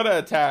 we're gonna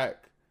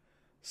attack,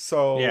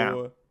 yeah,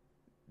 so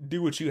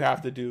do what you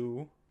have to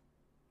do.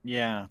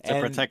 yeah, to And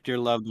protect your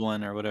loved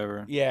one or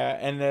whatever. yeah,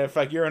 and if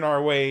like you're in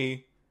our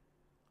way,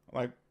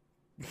 like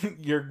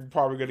you're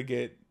probably gonna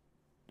get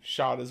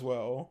shot as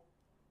well.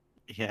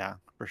 Yeah,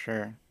 for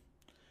sure.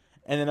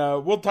 And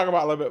then we'll talk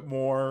about a little bit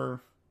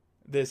more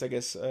this, I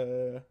guess.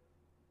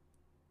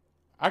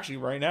 Actually,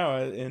 right now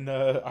in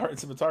Art and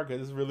Cinematography,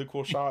 there's really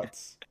cool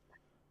shots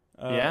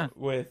Yeah.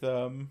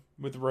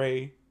 with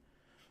Ray.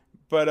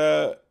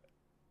 But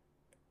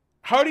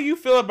how do you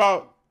feel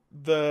about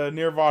the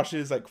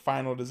Nirvash's like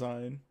final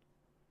design?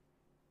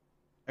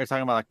 Are you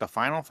talking about like the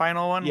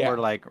final one where Yeah,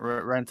 like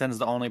Renton's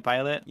the only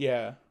pilot?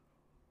 yeah.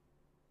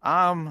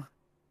 Um,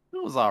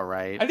 it was all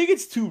right. I think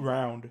it's too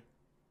round.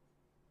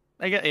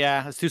 I get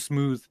yeah, it's too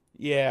smooth.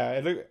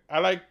 Yeah, I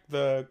like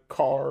the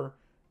car,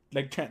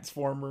 like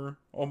Transformer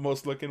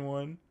almost looking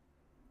one.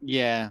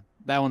 Yeah,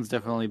 that one's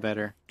definitely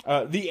better.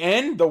 The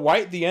end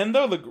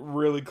though look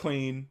really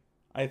clean.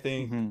 I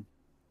think. Hmm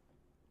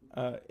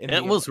In It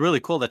the was really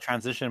cool the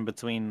transition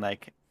between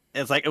like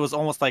it's like it was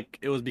almost like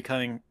it was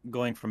becoming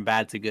going from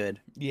bad to good.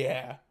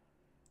 Yeah,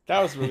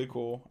 that was really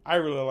cool. I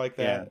really like Yeah.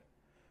 that.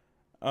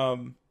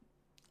 Um,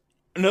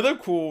 Another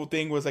cool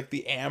thing was like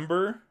the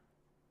amber.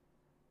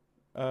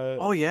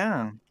 Oh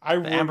yeah, I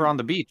the Amber really, on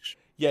the beach.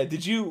 yeah.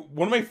 Did you?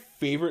 One of my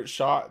favorite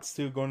shots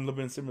to go and live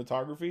in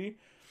cinematography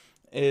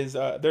is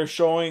they're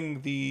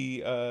showing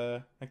the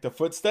like the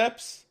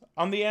footsteps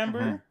on the Hmm.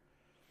 Amber,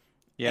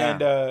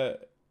 and Yeah.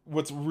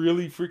 what's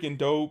really freaking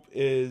dope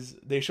is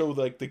they show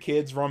like the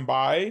kids run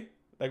by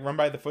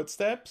the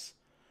footsteps,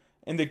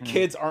 and the Mhm.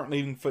 kids aren't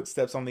leaving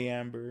footsteps on the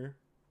Amber.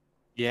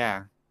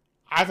 Yeah.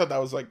 I thought that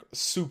was like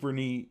super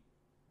neat,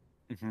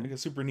 Hmm. like a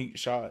super neat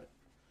shot.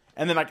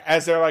 And then like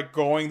as they're like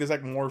going, there's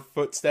like more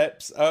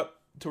footsteps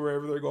up to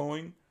wherever they're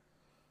going.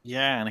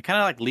 Yeah, and it kind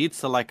of like leads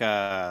to like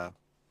a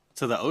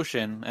to the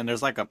ocean, and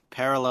there's like a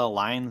parallel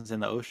lines in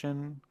the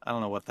ocean. I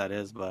don't know what that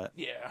is, but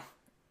Yeah,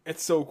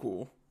 it's so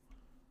cool.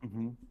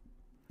 hmm.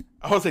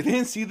 I was like, they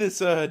didn't see this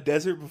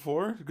desert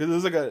before because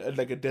there's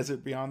like a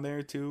desert beyond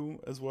there too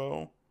as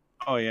well.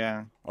 Oh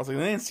yeah, I was like,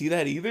 they didn't see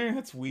that either.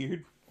 That's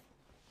weird.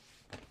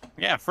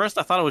 yeah. At first,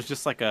 I thought it was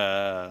just like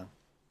a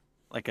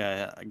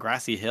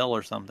grassy hill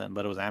or something,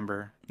 but it was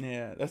amber.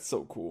 Yeah, that's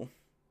so cool.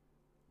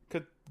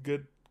 Good,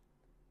 good,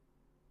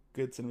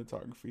 good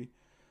cinematography.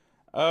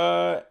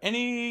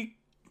 Any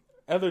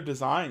other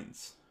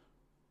designs?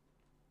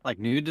 Like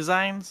new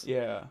designs,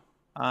 Yeah,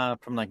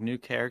 from like new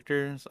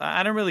characters.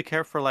 I don't really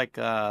care for like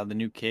the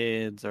new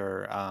kids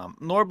or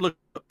Norb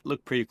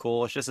look pretty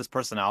cool. It's just his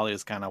personality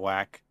is kind of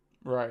whack.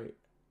 right.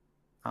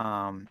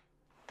 Um,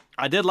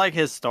 I did like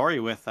his story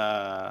with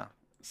Sakuya.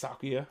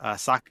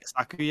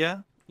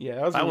 Sakuya. Yeah,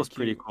 that was That really was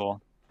pretty cute.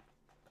 cool.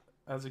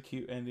 That was a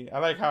cute ending. I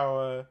like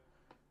how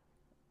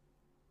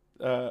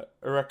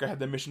Eureka had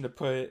the mission to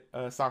put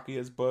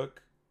Sakuya's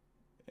book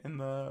in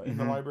the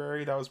Hmm.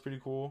 library. That was pretty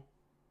cool.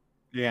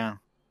 Yeah.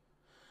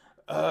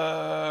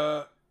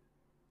 Uh,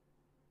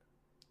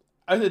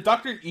 I said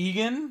Dr.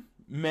 Egan,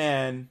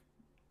 man,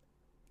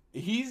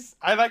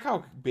 I like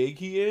how big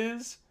he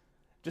is.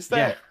 Just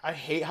Yeah. that I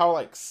hate how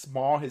like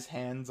small his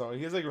hands are.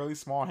 He has like really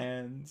small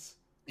hands.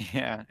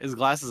 Yeah. His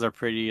glasses are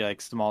pretty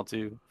like small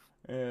too.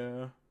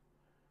 Yeah.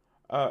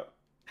 Uh,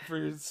 for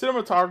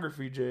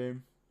cinematography,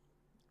 James.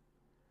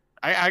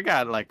 I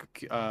got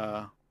like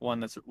one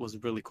that was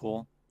really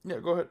cool. Yeah,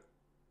 go ahead.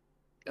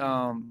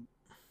 Um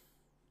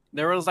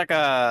there was like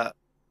a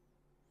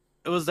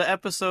it was the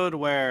episode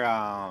where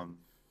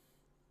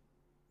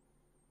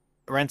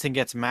Renton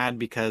gets mad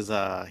because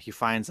he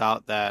finds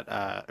out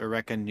that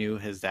Eureka knew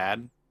his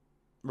dad.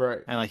 Right.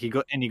 And like he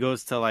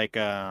goes to like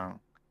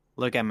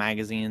look at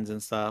magazines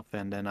and stuff,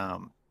 and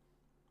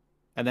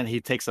then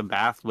he takes a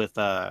bath with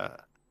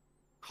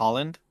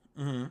Holland.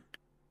 Mm-hmm.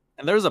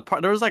 And there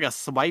was like a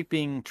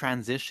swiping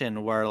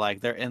transition where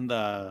like they're in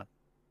the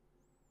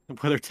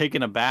where they're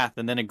taking a bath,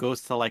 and then it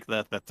goes to like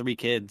the three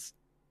kids.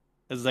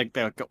 It's like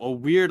a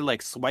weird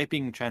like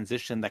swiping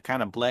transition that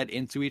kind of bled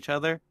into each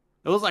other.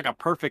 It was like a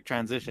perfect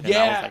transition.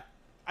 Yeah,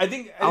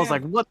 I was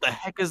like, what the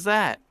heck is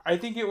that? I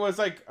think it was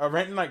like a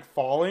Renton like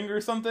falling or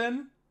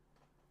something.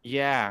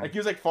 Yeah. Like he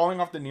was like falling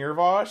off the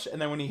Nirvash,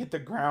 and then when he hit the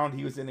ground,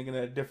 he was in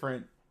a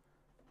different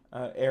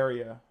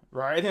area.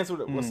 Right? I think that's what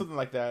it was, Hmm. something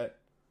like that.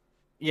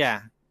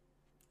 Yeah.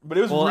 But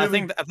it was Well,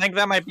 really I think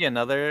that might be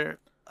another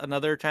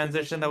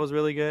transition that transition. was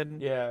really good.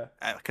 Yeah.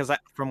 Because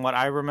from what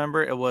I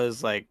remember, it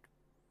was like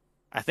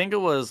I think it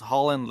was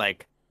Holland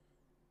like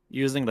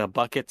using the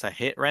bucket to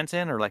hit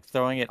Renton or like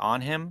throwing it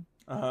on him,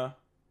 Uh huh.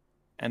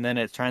 and then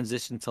it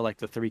transitioned to like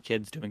the three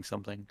kids doing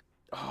something.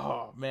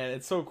 Oh man,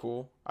 it's so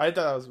cool. I thought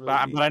that was really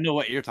But neat. I know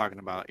what you're talking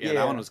about. Yeah,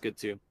 that one Yeah. was good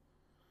too.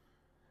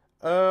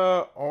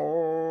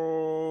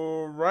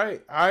 All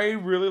right. I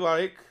really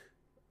like.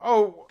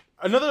 Oh,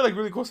 another like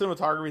really cool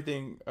cinematography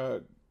thing.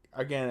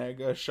 Again, like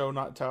a show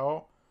not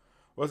tell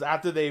was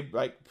after they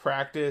like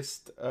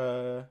practiced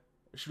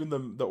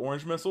shooting the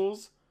orange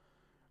missiles.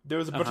 There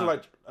was a bunch of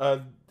Uh-huh.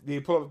 like they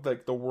put up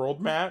like the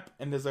world map,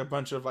 and there's a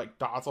bunch of like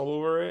dots all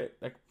over it.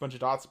 Like a bunch of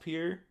dots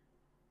appear,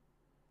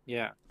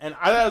 Yeah. and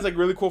I thought it was like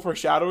really cool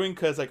foreshadowing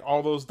because like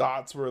all those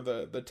dots were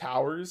the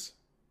towers.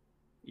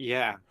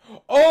 Yeah.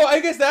 Oh, I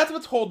guess that's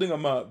what's holding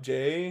them up,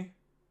 Jay.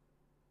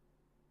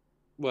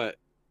 What?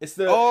 It's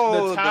the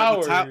Oh,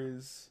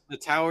 towers. the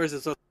towers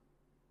is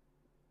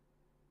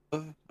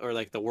or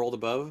like the world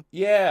above.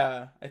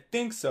 Yeah, I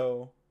think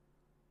so.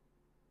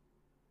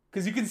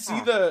 Because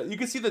Huh. you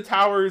can see the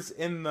towers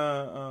in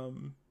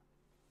the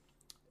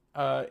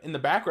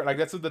background. Like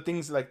that's what the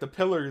things like the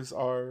pillars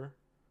are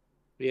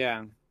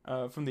Yeah.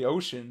 from the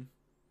ocean.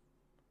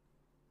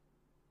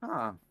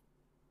 Huh.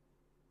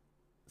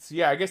 So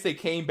yeah, I guess they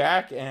came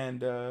back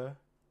and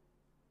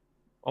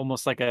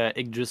Almost like a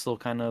Yggdrasil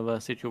kind of a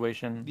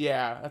situation.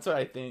 yeah, that's what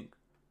I think.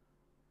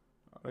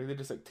 Like they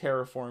just like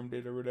terraformed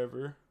it or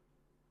whatever.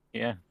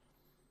 Yeah.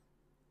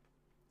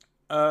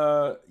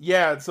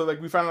 Yeah, so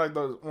like we found like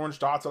those orange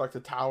dots are like the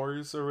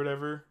towers or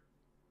whatever.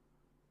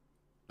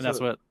 And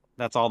So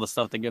that's all the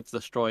stuff that gets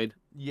destroyed.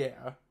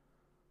 yeah.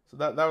 So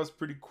that was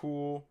pretty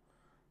cool.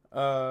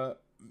 Uh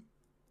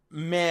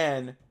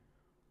man,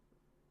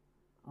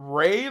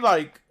 Ray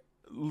like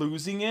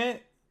losing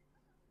it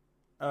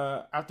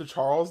after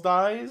Charles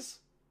dies.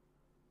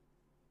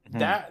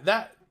 Mhm.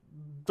 That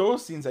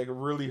those scenes like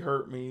really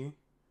hurt me.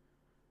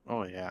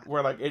 Oh yeah.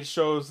 where like it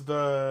shows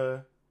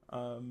the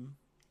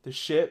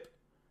ship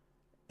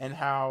and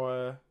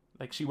how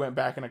like she went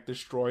back and like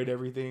destroyed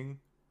everything.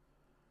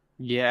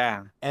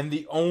 Yeah. And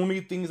the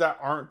only things that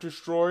aren't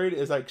destroyed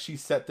is like she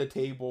set the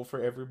table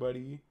for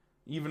everybody,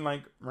 even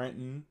like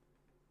Renton.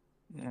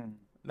 Mm.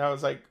 That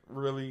was like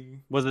really,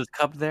 Was his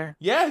cup there?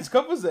 yeah. His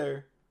cup was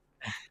there.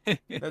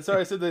 That's why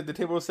I said that the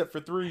table was set for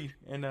three,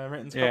 and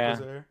Renton's cup was Yeah.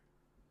 there.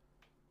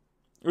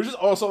 It was just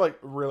also like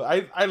really,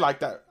 I like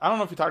that. I don't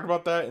know if you talked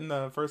about that in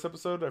the first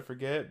episode. I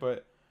forget,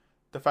 but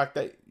the fact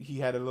that he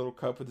had a little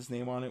cup with his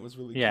name on it was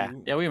really Yeah.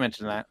 cute. Yeah, we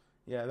mentioned that.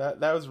 Yeah,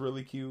 that was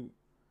really cute.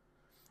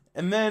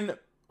 And then,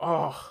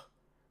 oh,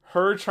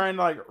 her trying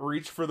to like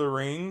reach for the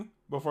ring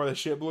before the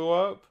ship blew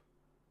up,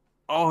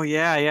 Oh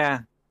yeah,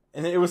 yeah.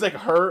 and it was like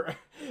her,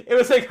 it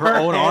was like Her her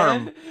own hand,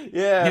 arm.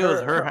 yeah, It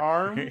was her her.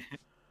 arm.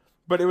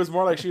 But it was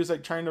more like she was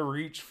like trying to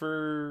reach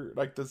for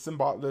like the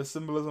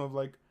symbolism of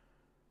like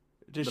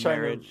just The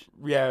trying marriage. to,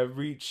 yeah,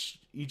 reach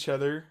each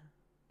other,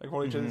 like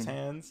hold each other's Hmm.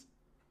 hands.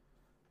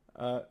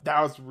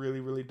 That was really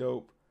really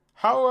dope.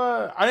 How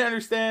I didn't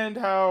understand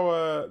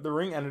how the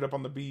ring ended up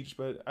on the beach,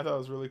 but I thought it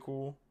was really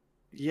cool.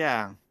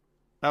 Yeah.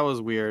 That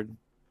was weird.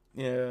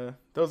 Yeah,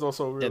 that was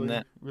also And really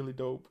that. really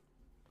dope.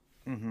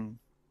 Hmm.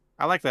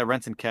 I like that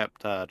Renton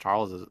kept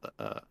Charles's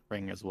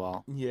ring as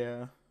well.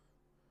 Yeah.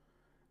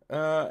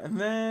 And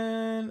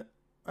then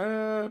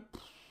I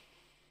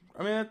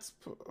mean that's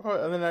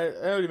and then I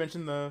already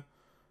mentioned the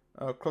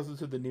closer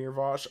to the near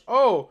Vosh.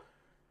 Oh,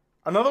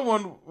 another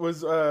one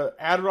was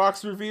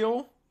Adrock's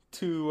reveal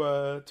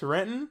to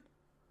Renton.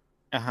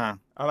 Uh huh.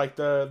 I like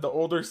the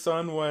older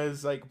son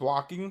was like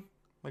blocking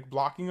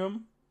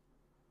him,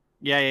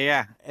 Yeah, yeah,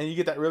 yeah. and you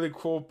get that really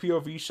cool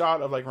POV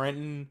shot of like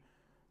Renton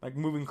like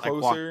moving Like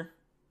walk. closer,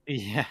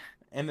 Yeah.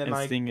 and then And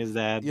like seeing his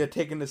dad. yeah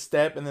taking a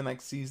step, and then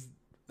like sees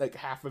like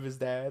half of his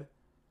dad.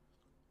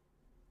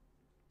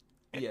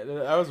 Yeah,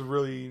 that was a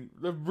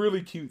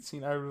really cute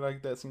scene. I really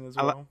like that scene as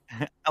I well.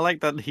 like. I like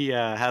that he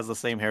has the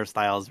same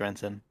hairstyle as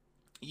Renton.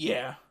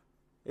 Yeah.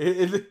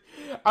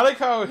 I like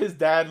how his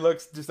dad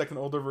looks just like an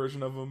older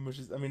version of him, which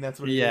is, I mean, that's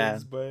what he Yeah.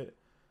 is, but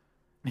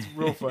it's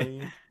real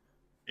funny.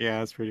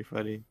 Yeah, it's pretty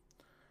funny.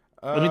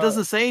 But he Uh,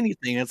 doesn't say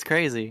anything. It's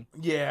crazy. I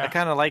yeah,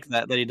 kind of like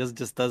that he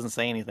just doesn't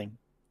say anything.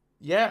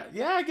 yeah,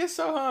 I guess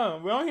so, huh?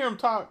 We don't hear him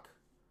talk.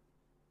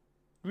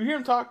 Do we hear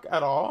him talk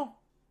at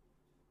all?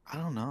 I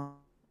don't know.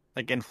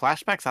 Like in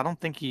flashbacks, I don't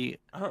think I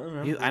don't I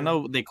remember.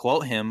 know they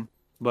quote him,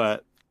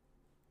 but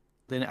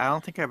then I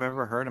don't think I've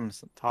ever heard him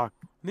talk.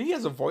 I think he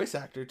has a voice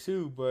actor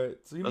too,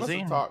 but so he Does must he?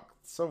 have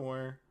talked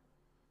somewhere.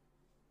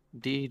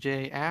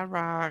 DJ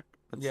Adrock.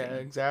 Let's Yeah, see.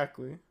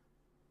 exactly.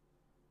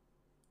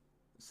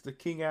 It's the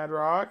King Ad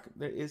Rock.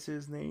 That is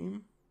his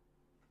name.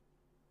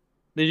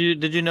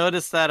 Did you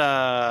notice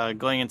that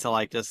going into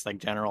like just like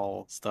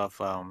general stuff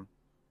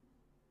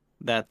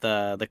that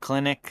the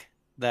clinic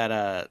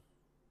that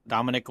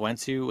Dominic went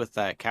to with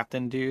that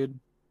captain dude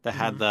that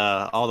had Hmm.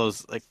 the all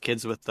those like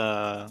kids with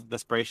the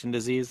desperation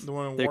disease. The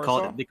one in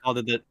Warsaw. They called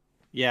it the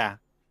yeah,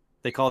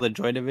 they called it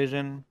Joy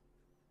Division,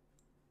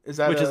 Is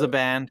that which is a a?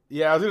 band.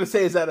 Yeah, I was gonna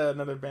say, is that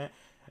another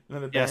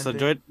Yeah, band so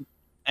Joy thing?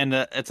 and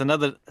it's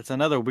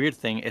another weird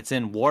thing. It's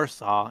in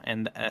Warsaw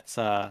and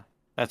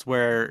that's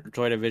where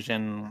Joy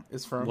Division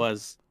Is from.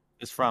 was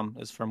is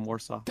from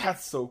Warsaw.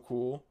 That's so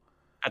cool.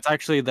 That's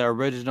actually the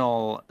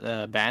original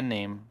band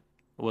name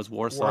was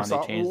Warsaw and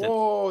Warsaw.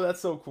 Whoa, that's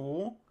so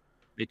cool.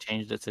 they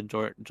changed it to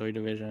Joy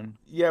Division.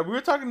 Yeah, we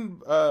were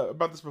talking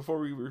about this before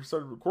we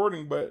started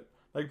recording, but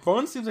like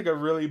Bones seems like a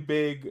really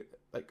big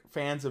like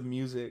fans of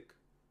music.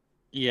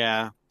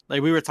 Yeah.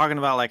 Like we were talking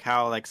about like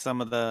how like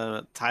some of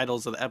the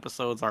titles of the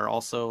episodes are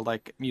also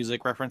like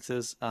music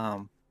references.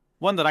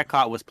 One that I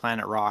caught was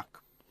Planet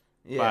Rock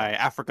Yeah, by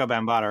Africa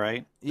Bambaataa,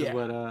 right? Is yeah.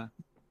 what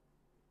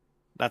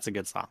that's a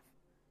good song.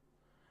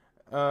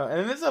 And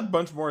then there's a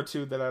bunch more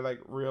too that I like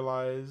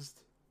realized,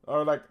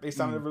 or like they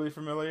sounded Mm. really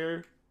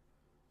familiar.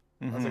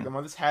 I was like, Hmm.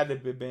 oh, this had to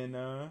have been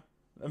a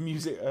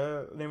music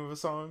name of a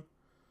song.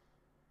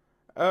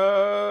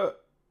 Uh,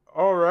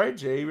 all right,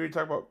 Jay. We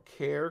talk about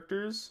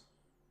characters.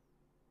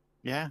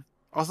 Yeah.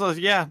 Also,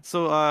 yeah.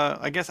 So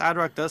I guess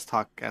Adrock does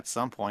talk at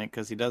some point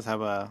because he does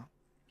have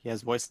he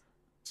has voice.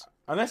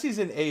 Unless he's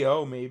in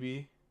AO,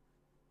 maybe.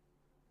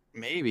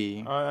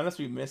 Maybe. Unless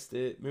we missed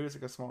it. Maybe it's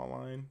like a small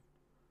line.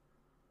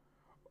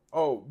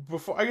 Oh,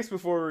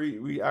 before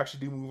we actually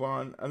do move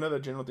on, another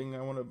general thing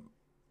I want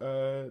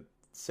to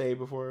say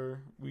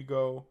before we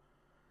go.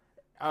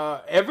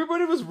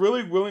 Everybody was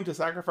really willing to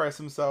sacrifice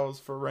themselves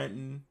for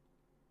Renton.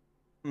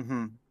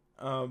 Hmm.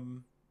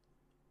 Um,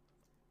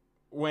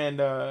 when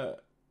in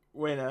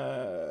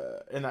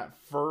that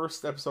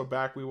first episode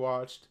back we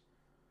watched,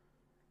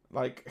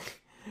 like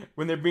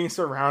when they're being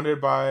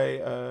surrounded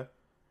by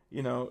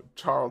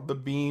Charles the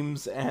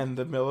Beams and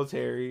the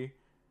military.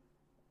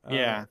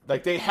 Yeah.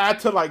 Like they had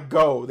to like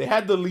go. They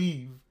had to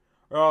leave,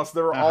 or else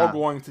they were all Uh-huh.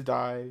 going to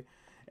die.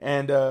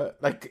 And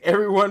like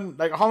everyone,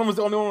 like Holland was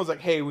the only one who was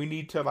like, "Hey, we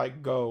need to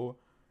like go.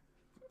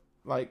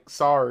 Like,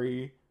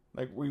 sorry,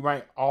 like we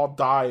might all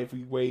die if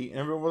we wait." And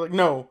everyone was like,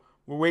 "No,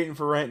 we're waiting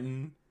for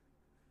Renton."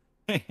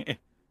 I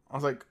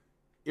was like,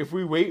 if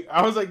we wait,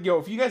 I was like, yo,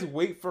 if you guys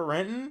wait for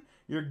Renton,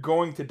 you're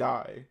going to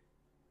die.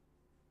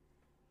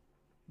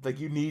 Like,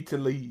 you need to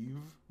leave.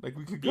 Like,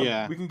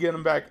 Yeah. we can get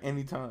him back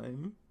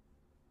anytime.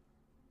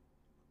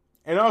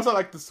 And also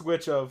like the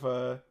switch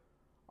of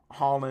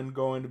Holland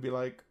going to be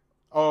like,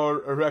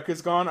 oh,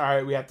 Eureka's gone. All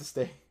right, we have to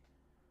stay.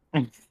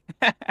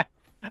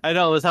 I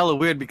know it was hella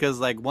weird because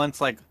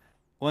once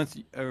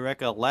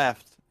Eureka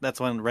left, that's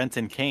when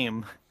Renton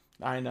came.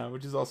 I know,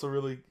 which is also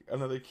really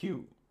another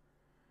cute.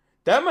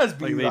 That must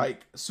be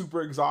like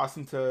super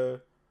exhausting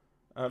to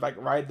like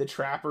ride the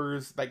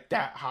trappers like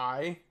that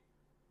high.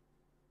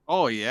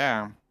 Oh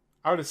yeah,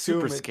 I would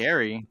assume super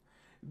scary.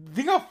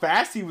 Think how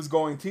fast he was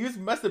going too. He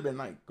must have been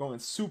like going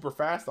super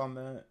fast on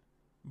that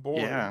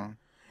board. Yeah.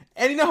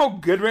 And you know how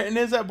good Renton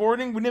is at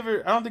boarding? I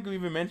don't think we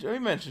even mentioned, we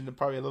mentioned it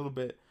probably a little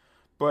bit.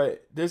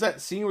 But there's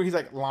that scene where he's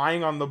like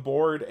lying on the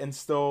board and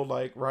still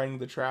like riding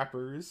the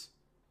trappers.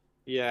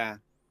 Yeah.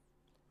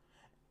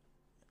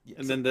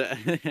 And then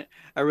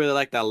I really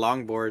like that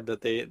longboard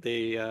that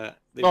they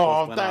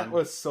oh, that on.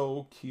 Was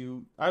so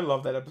cute. I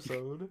love that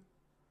episode.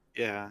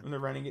 Yeah. When they're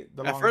running it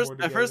the longboard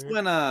together. At first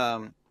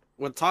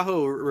when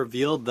Tahoe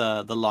revealed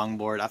the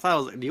longboard, I thought I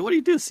was like, what do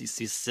you do? You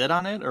sit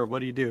on it or what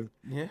do you do?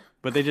 Yeah.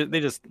 But they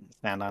just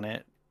stand on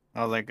it.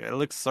 I was like, it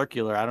looks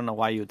circular. I don't know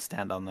why you would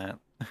stand on that.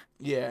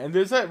 Yeah, and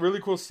there's that really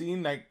cool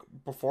scene like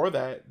before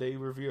that they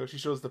reveal. She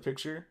shows the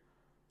picture.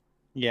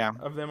 Yeah.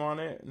 Of them on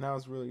it, and that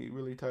was really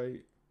really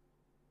tight.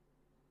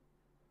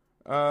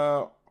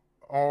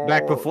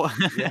 Back before,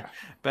 yeah.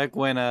 Back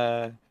when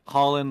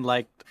Holland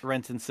liked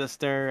Renton's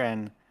sister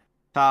and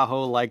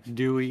Tahoe liked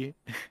Dewey.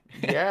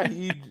 Yeah,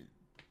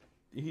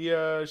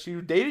 she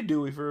dated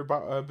Dewey for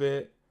about a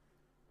bit.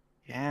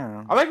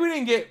 Yeah. I like we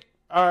didn't get.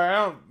 I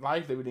don't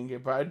like that we didn't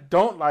get, but I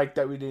don't like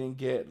that we didn't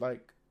get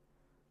like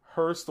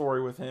her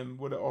story with him.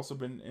 Would have also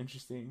been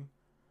interesting.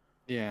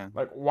 Yeah.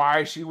 Like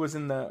why she was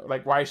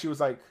why she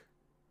was like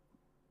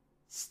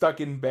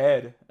stuck in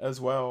bed as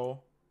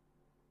well.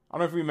 I don't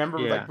know if you remember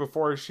like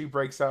before he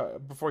breaks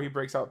out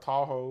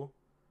Tahoe,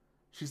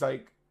 she was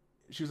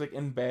like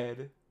in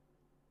bed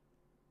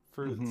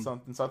for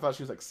something. So I thought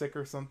she was like sick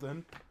or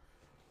something.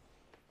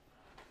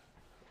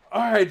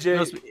 All right,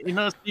 Jay.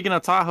 Speaking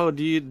of Tahoe,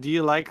 do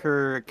you like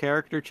her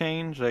character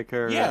change? Like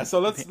her? Yeah.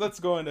 So let's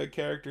go into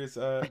characters.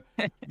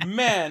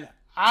 Man,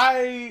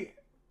 I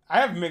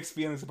have mixed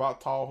feelings about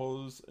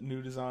Tahoe's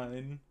new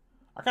design.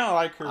 I kind of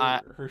like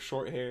her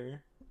short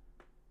hair.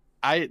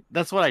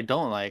 That's what I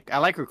don't like. I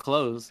like her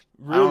clothes.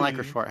 Really? I don't like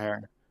her short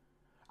hair.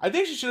 I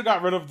think she should have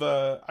got rid of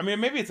the. I mean,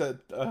 maybe it's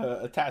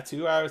a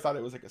tattoo. I always thought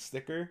it was like a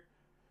sticker.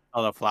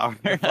 Oh, the flower.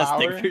 The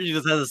flower. She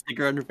just has a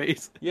sticker on her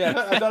face. Yeah,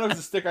 I thought it was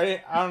a sticker.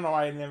 I don't know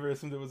why I never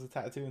assumed it was a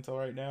tattoo until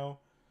right now.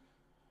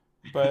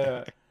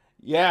 But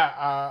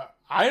yeah,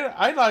 I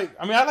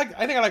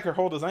think I like her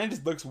whole design. It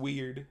just looks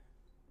weird.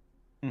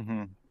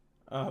 Mm-hmm.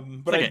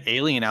 But it's like an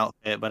alien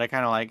outfit, but I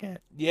kind of like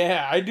it.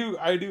 Yeah, I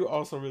do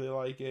also really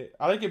like it.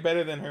 I like it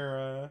better than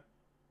her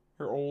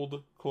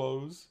old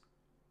clothes.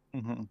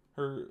 Mm-hmm.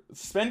 Her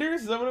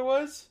suspenders, is that what it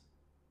was?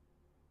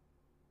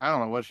 I don't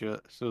know what she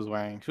was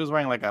wearing. She was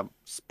wearing like a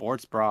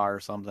sports bra or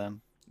something.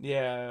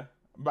 Yeah,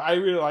 but I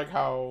really like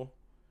how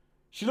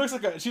she does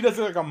look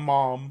like a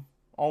mom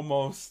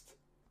almost.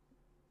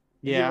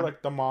 Yeah,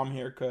 like the mom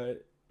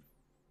haircut.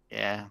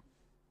 Yeah,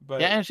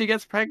 but and she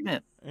gets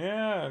pregnant.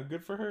 Yeah,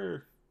 good for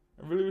her.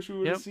 I really wish we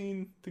would have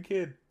seen the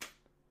kid.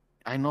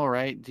 I know,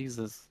 right?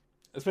 Jesus.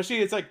 Especially,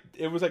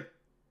 it was like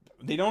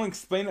they don't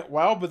explain it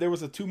well, but there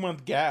was a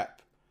 2-month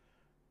gap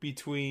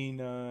between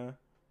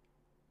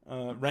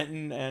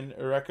Renton and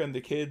Eureka and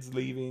the kids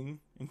leaving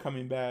and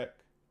coming back.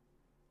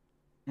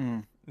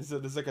 Mm.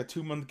 There's like a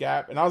 2-month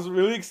gap, and I was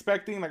really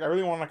expecting, like, I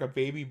really want like a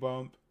baby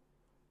bump.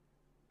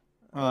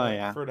 For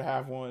her to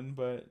have one,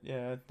 but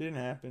yeah, it didn't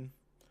happen.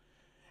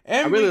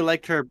 And I really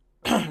liked her.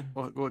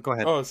 Go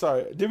ahead. Oh,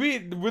 sorry.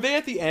 Were they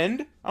at the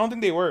end? I don't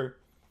think they were.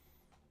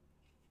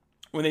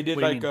 When they did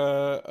like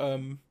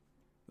when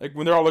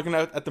they're all looking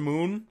at the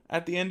moon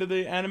at the end of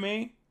the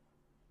anime.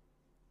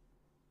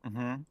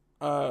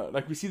 Mm-hmm.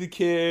 Like we see the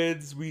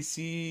kids, we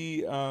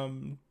see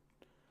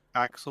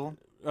Axel.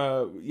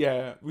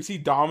 Yeah, we see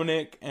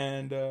Dominic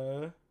and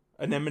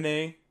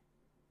Anemone.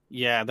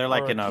 Yeah, they're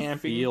like in a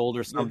field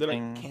or something. Yeah,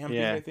 they're like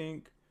camping, I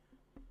think.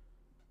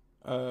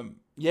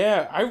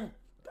 Yeah,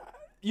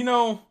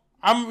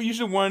 I'm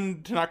usually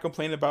one to not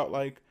complain about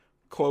like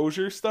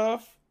closure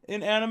stuff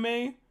in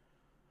anime.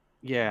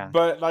 Yeah.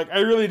 But like I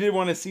really did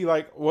want to see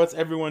like what's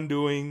everyone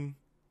doing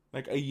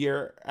like a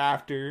year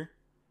after.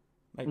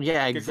 Like,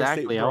 yeah,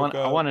 exactly. I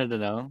wanted to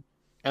know.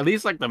 At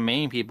least like the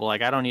main people.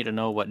 Like I don't need to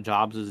know what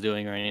Jobs is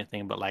doing or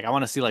anything, but like I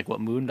want to see like what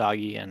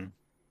Moondoggy and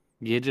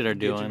Gidget are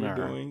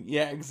doing.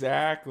 Yeah,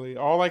 exactly.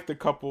 All like the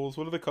couples.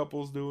 What are the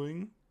couples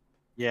doing?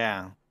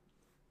 Yeah.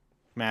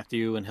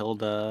 Matthew and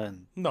Hilda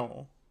and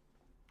no.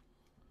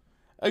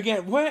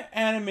 Again, what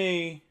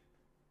anime?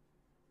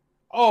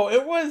 Oh,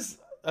 it was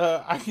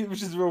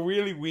which is a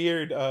really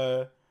weird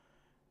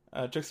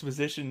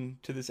juxtaposition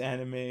to this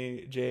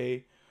anime,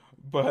 Jay.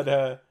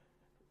 But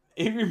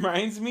It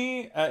reminds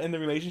me in the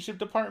relationship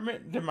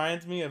department. It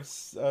reminds me of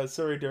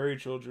Sorority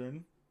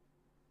Children.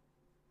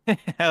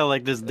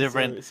 Like there's That's different,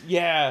 hilarious.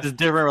 Yeah, there's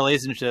different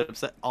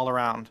relationships all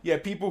around. yeah.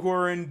 People who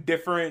are in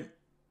different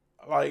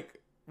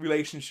like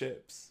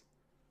relationships.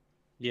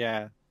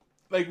 Yeah,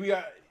 Like we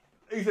got,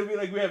 except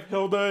we have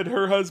Hilda and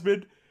her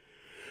husband.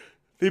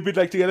 They've been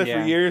like together for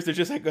yeah, years. They're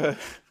just like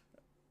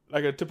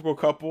a typical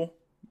couple,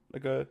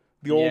 like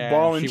the old yeah.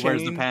 ball and She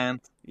wears the chain.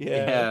 pants.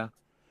 Yeah. Yeah.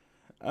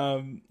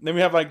 Then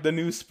we have like the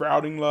new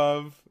Sprouting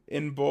Love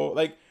in both,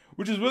 like,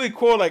 which is really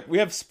cool. Like we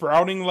have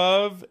Sprouting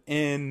Love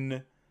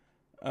in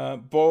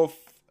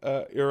both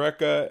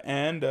Eureka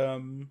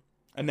and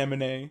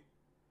Anemone,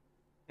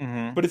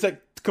 Hmm. but it's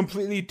like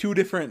completely two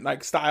different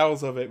like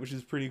styles of it, which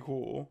is pretty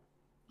cool.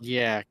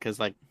 Yeah, because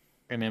like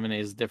Anemone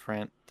is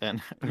different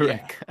than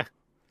Yeah, Eureka.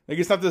 like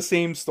it's not the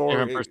same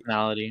Different story.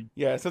 personality.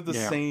 Yeah, it's not the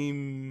Yeah.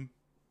 same.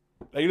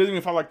 Like it doesn't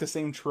even follow like the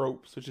same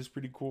tropes, which is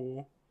pretty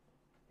cool.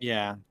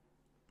 Yeah.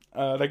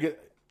 Like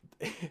it.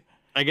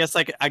 I guess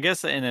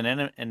in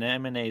an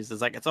Anemones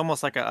is like it's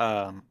almost like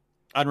a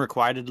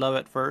unrequited love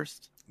at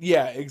first.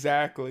 Yeah,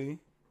 exactly.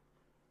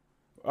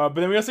 But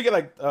then we also get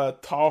like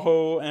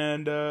Tahoe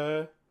and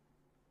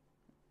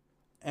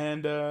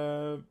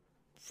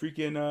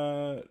freaking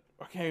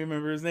I can't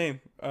remember his name.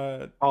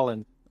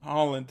 Holland.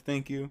 Holland.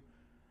 Thank you.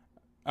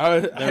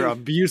 Their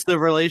abusive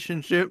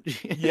relationship.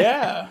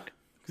 Yeah,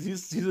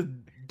 because he's a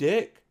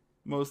dick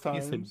most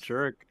He's a times.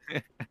 jerk.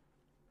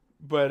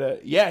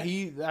 But yeah,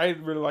 I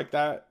really like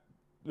that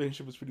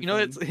relationship was pretty. You know,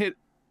 funny.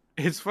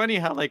 it's funny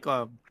how like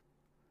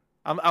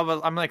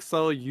I'm like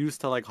so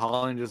used to like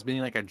Holland just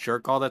being like a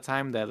jerk all the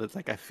time that it's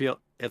like I feel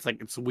it's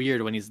like it's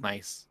weird when he's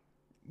nice.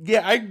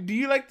 Yeah, I do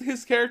you like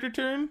his character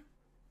turn?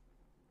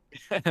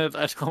 I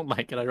don't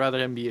like it. I'd rather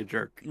him be a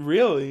jerk.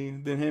 Really,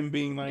 than him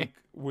being like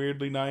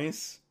weirdly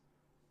nice.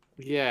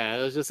 Yeah,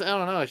 it was just I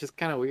don't know. It's just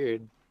kind of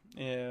weird.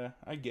 Yeah,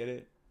 I get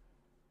it.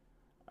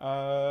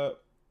 Uh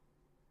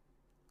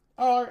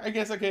oh, I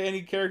guess okay.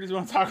 Any characters you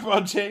want to talk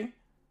about, Jay?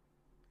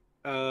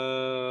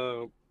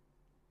 Uh,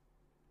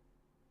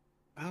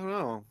 I don't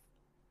know.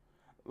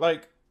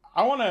 Like,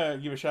 I want to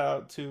give a shout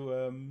out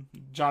to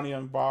Johnny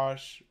Young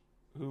Bosch,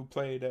 who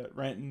played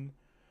Renton.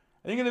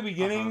 I think in the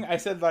beginning Uh-huh. I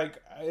said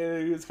like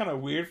it was kind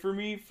of weird for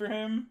me for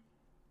him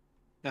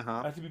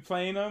Uh-huh. to be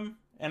playing him,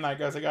 and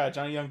like I was like, ah,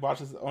 Johnny Young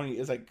Bosch is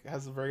like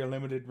has a very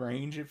limited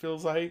range. It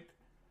feels like,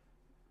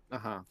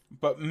 Uh-huh.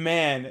 but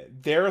man,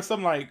 there are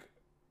some like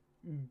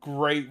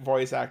great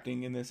voice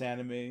acting in this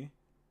anime.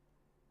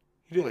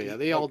 Oh yeah,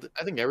 they all.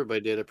 I think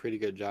everybody did a pretty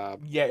good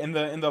job. Yeah, in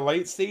the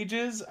late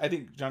stages, I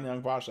think Johnny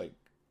Young Bosch like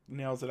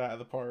nails it out of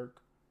the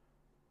park.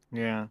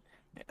 Yeah.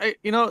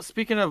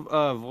 Speaking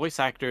of voice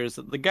actors,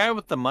 the guy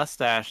with the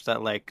mustache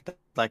that like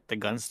the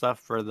gun stuff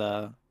for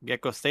the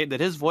Gecko State, did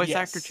his voice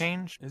actor Yes,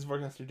 change? his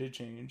voice actor did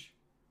change.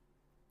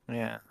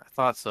 Yeah, I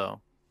thought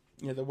so.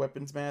 Yeah, the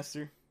weapons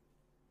master.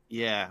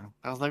 Yeah.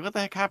 I was like, what the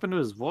heck happened to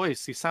his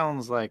voice? He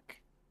sounds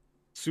like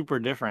super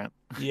different.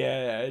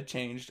 Yeah, it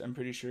changed. I'm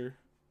pretty sure.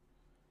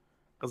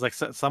 It was like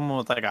someone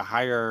with like a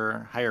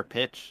higher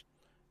pitch.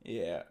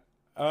 Yeah.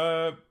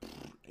 Uh,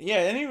 yeah.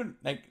 Any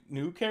like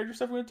new character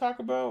stuff we want to talk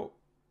about?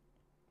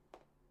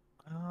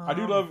 I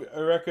do Um, love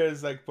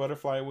Eureka's like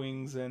butterfly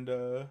wings and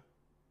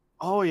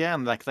oh yeah,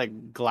 and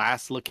like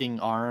glass looking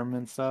arm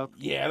and stuff.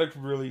 yeah, it looked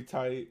really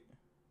tight.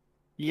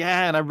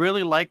 Yeah, and I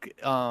really like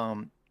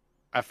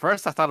at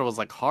first I thought it was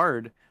like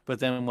hard, but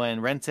then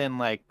when Renton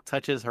like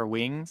touches her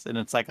wings and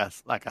it's like a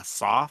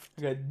soft,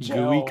 Like a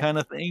gooey gel kind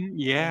of thing.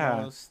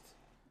 Yeah. almost.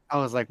 I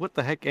was like, what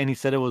the heck? And he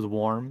said it was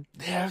warm.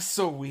 Yeah, it's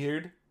so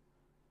weird.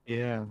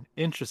 Yeah,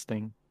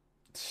 interesting.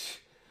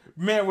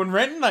 Man, when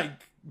Renton like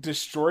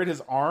destroyed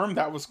his arm,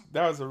 that was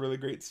a really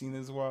great scene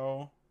as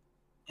well.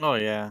 Oh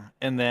yeah.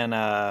 And then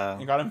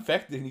He got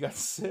infected and he got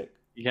sick.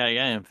 yeah,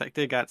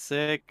 infected, got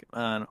sick.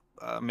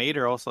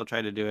 Mater also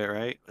tried to do it,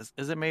 right?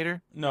 Is it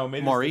Mater? No,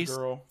 maybe it's Maurice? the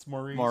girl. It's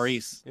Maurice.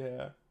 Maurice.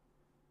 Yeah.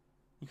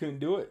 He couldn't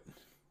do it.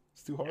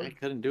 It's too I hard.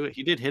 couldn't do it.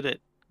 He did hit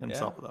it Yeah.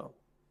 himself though.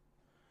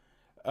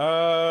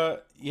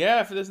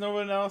 Yeah, if there's no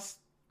one else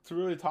to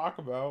really talk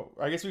about,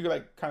 I guess we could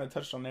like kind of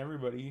touched on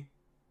everybody.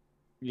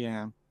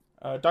 Yeah.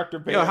 Dr.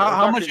 Bayer, Yo, how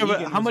Dr. much of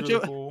it? Egan How was much really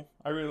of? cool.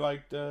 I really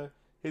liked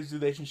his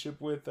relationship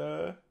with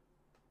uh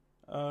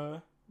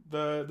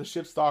the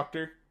ship's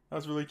doctor. That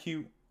was really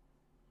cute.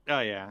 Oh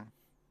yeah.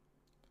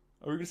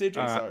 What were we gonna say,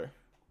 Jay? Uh, Sorry.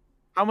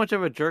 how much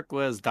of a jerk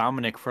was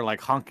Dominic for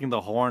like honking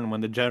the horn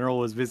when the general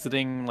was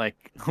visiting,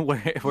 like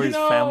where You his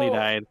family know,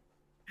 died?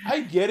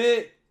 I get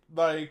it.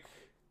 Like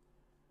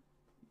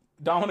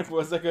Dominic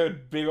was like a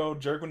big old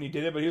jerk when he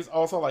did it, but he was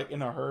also like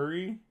in a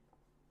hurry.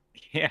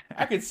 Yeah.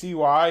 I could see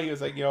why he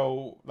was like,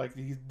 "Yo, like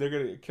they're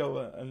gonna kill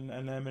an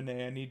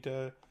M&A.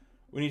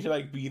 We need to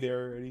like be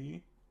there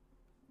already."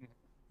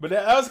 But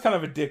that was kind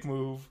of a dick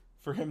move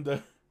for him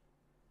to.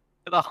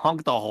 The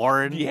honk the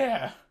horn.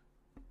 Yeah,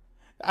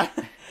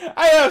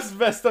 I was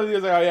messed up. He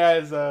was like, "Oh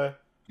yeah,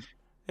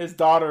 his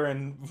daughter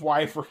and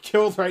wife were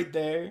killed right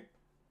there."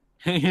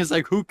 And he's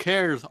like, "Who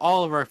cares?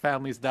 All of our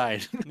families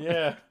died."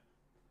 Yeah,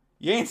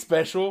 you ain't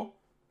special.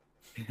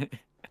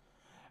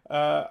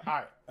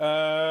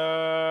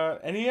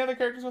 Any other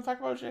characters want to talk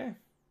about, Jay?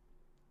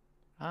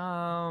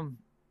 Um,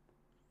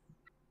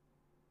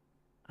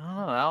 I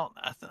don't know.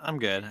 I'm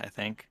good, I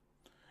think.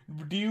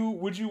 Would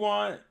you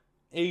want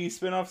a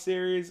spin-off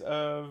series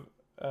of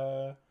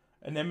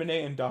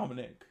Anemone and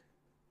Dominic?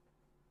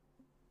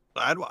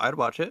 I'd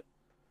watch it.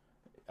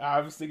 I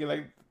was thinking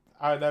like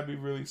that'd be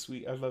really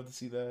sweet. I'd love to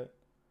see that.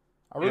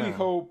 I really Yeah.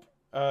 hope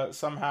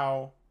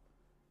somehow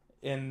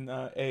in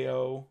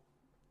AO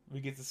we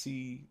get to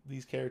see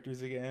these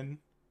characters again.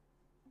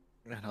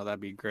 I know that'd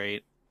be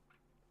great.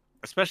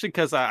 Especially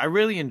because I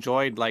really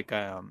enjoyed like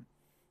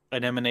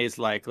Anemone's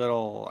like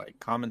little like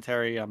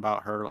commentary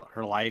about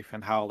her life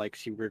and how like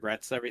she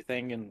regrets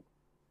everything and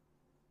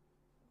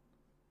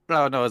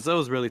oh no, it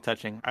was really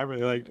touching. I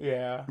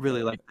Yeah.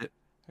 really liked it.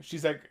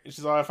 She's like,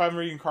 if I'm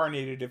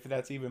reincarnated, if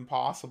that's even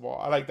possible.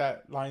 I like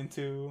that line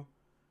too.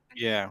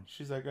 Yeah.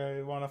 She's like,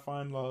 I want to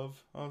find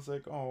love. I was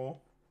like, oh.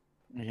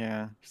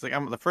 Yeah. She's like,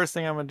 I'm the first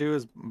thing I'm gonna do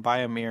is buy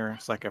a mirror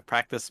so I can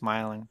practice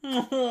smiling.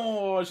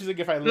 Oh, she's like,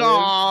 if I live,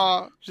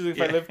 Aww. she's like,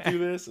 if I Yeah. live through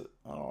this,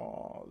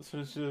 oh,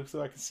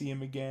 so I can see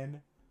him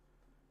again.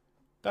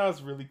 That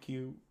was really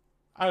cute.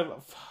 I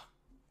love.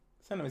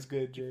 Sentiment is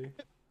good, Jay.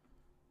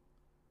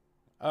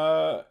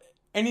 Uh,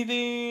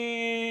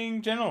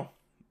 anything general,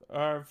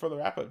 for the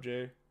wrap up,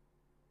 Jay?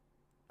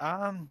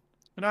 Um,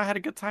 I had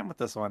a good time with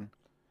this one.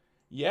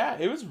 Yeah,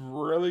 it was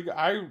really.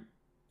 I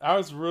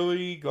was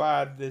really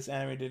glad this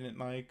anime didn't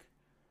like.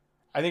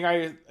 I think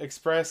I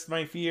expressed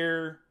my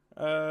fear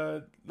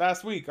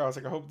last week. I was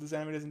like, I hope this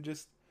anime doesn't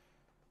just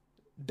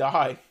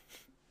die,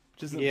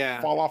 just Yeah.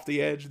 fall off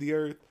the edge of the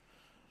earth.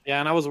 Yeah,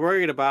 and I was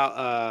worried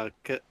about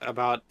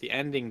the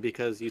ending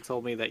because you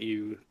told me that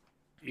you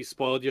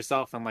spoiled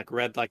yourself and like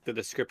read like the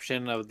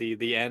description of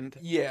the end,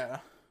 Yeah,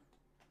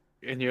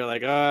 and you're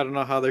like, oh, I don't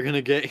know how they're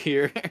gonna get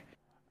here.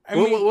 I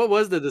mean, What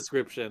was the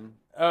description?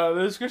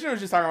 the description was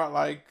just talking about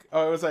like,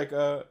 oh, it was like,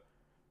 I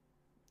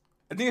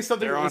think it's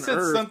something. They're It on said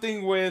Earth.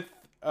 something with,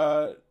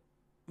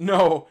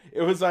 no,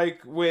 it was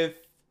like with,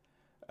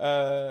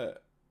 I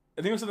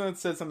think it was something that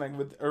said something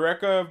with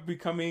Eureka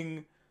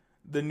becoming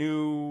the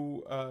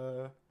new,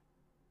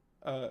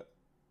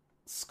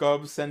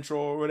 Scub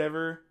Central or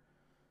whatever.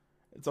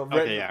 It's a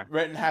Okay, yeah.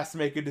 Renton has to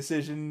make a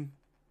decision,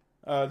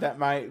 that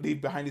might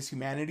leave behind his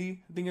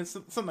humanity. I think it's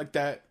something like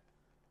that.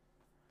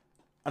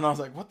 And I was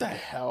like, what the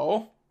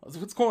hell? I was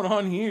like, what's going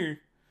on here?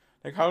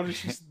 Like, how did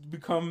she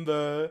become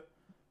the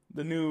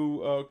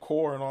new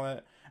core and all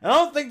that? And I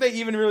don't think they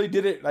even really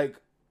did it like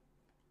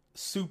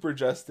super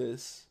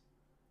justice.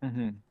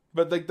 Mm-hmm.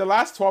 But like the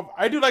last 12,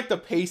 I do like the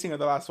pacing of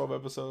the last 12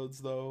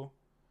 episodes though.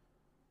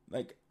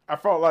 Like I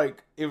felt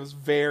like it was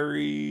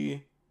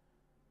very,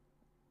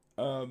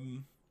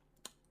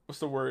 what's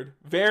the word?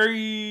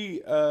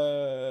 Very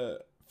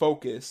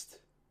focused.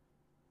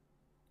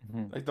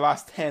 Mm-hmm. Like the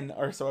last 10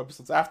 or so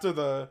episodes after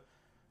the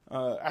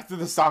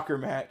soccer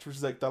match, which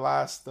is like the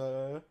last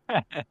this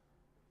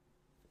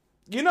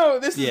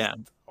Yeah. is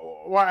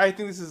why I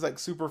think this is like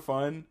super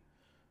fun.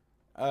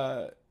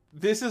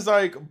 This is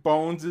like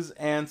Bones'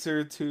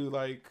 answer to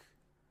like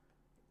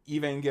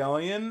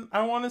Evangelion,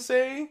 I want to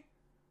say.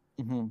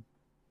 Mm-hmm.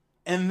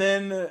 And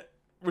then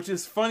which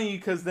is funny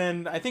because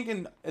then I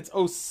think this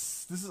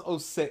is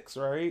 06,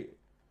 right?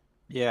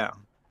 Yeah.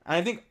 And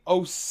I think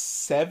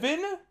 07,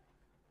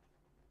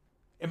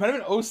 it might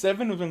have been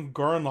 07 was when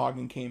Gurren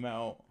Lagann came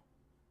out.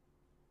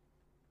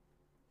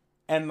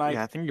 And like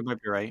Yeah, I think you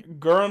might be right.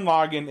 Gurren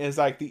Lagann is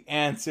like the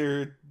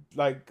answer,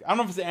 like I don't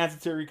know if it's the answer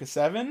to Eureka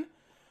 7,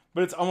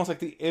 but it's almost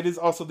like it is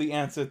also the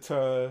answer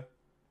to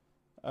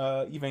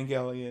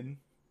Evangelion.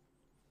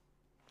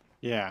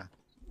 Yeah.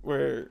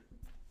 Where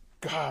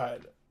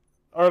God,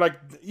 or like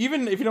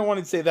even if you don't want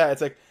to say that,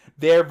 it's like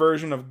their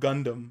version of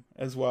Gundam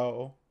as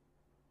well.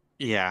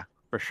 Yeah,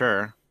 for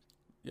sure.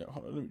 Yeah,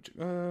 hold on, let me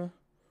check.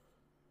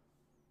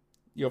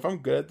 Yo, if I'm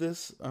good at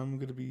this, I'm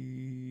gonna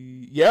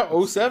be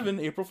oh 07,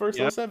 April 1st,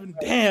 Yep. 07.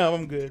 Damn,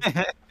 I'm good.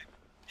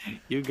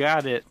 You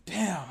got it.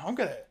 Damn, I'm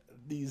good at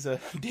these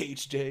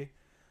dates, Jay.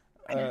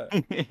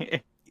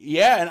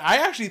 Yeah, and I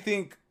actually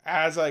think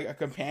as like a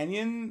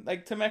companion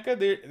like to Mecha,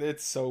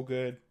 it's so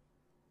good.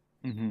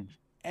 Mm-hmm.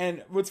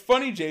 And what's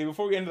funny, Jay,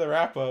 before we get into the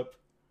wrap up,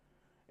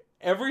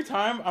 every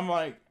year I'm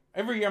like,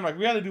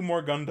 we gotta do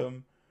more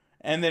Gundam.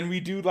 And then we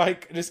do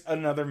like just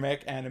another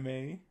mech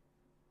anime.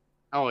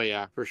 Oh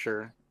yeah, for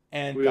sure.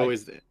 And We like,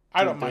 always did.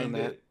 I don't Doing mind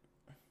that. it.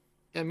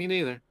 Yeah, me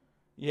neither.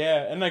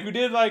 Yeah, and like we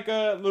did like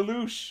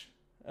Lelouch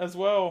as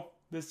well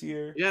this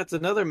year. Yeah, it's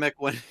another mech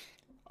one.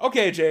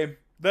 Okay, Jay,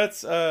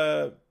 that's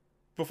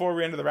before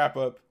we enter the wrap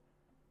up.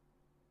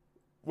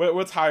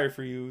 What's higher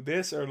for you,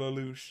 this or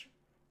Lelouch?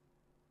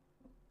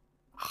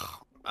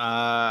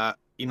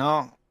 You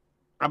know,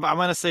 I'm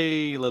gonna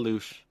say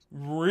Lelouch.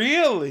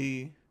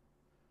 Really?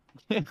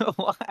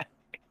 Why?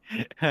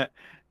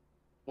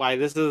 Why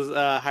this is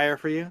higher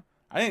for you?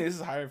 I think this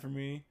is higher for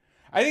me.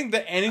 I think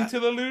the ending to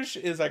Lelouch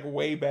is like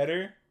way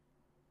better.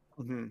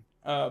 Mm-hmm.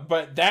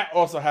 But that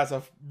also has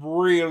a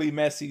really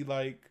messy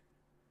like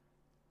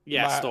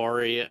Yeah,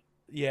 story.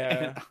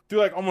 Yeah, through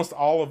like almost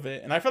all of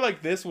it, and I feel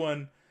like this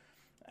one,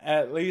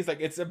 at least, like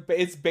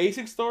it's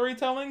basic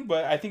storytelling,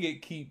 but I think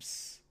it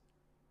keeps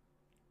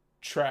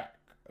track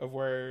of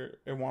where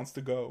it wants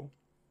to go.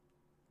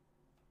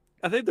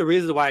 I think the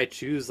reason why I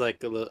choose like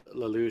the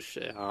Lelouch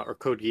or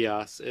Code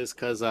Geass is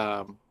because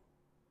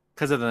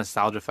Because of the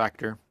nostalgia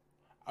factor.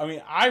 I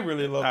mean, I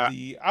really love Uh,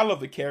 I love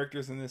the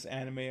characters in this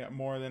anime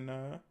more than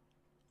the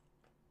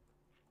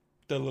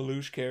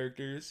Lelouch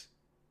characters.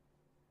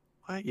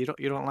 what you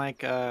don't like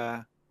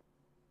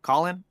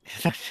Colin?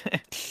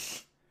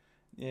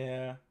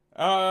 Yeah.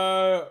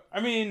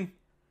 I mean,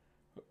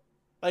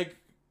 like,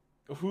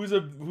 who's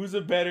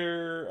a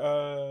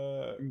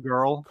better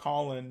Girl.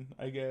 Colin?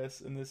 I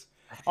guess in this,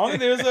 I don't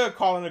think there's a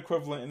Colin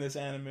equivalent in this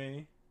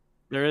anime.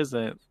 There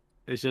isn't.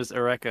 It's just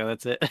Eureka.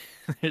 That's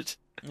it.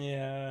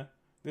 Yeah.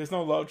 There's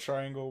no love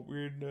triangle.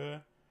 Weird.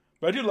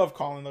 But I do love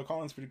Colin though.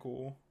 Colin's pretty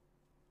cool.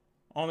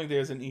 I don't think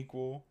there's an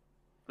equal.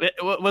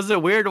 Was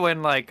it weird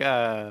when like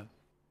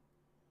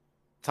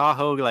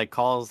Tahoe like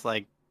calls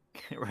like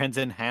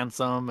Renton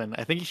handsome, and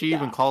I think she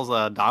even Nah. calls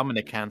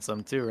Dominic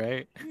handsome too,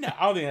 right? No,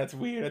 I don't think that's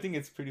weird. I think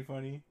it's pretty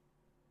funny.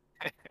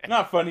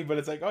 Not funny, but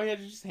it's like, oh yeah,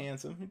 just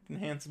handsome,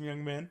 handsome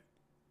young man.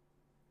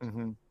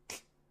 Mm-hmm.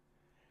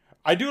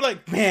 I do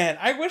like, man.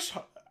 I wish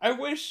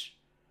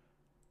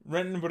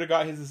Renton would have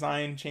got his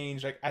design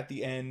changed like at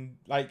the end,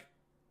 like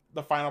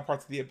the final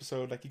parts of the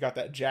episode. Like he got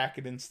that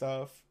jacket and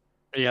stuff.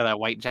 Yeah, that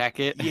white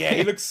jacket. Yeah,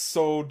 he looks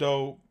so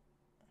dope.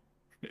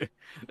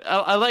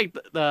 I like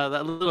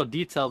that little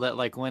detail that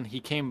like when he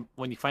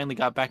finally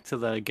got back to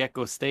the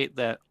Gecko State,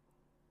 that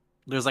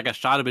there's like a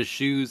shot of his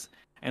shoes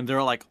and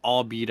they're like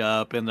all beat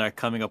up and they're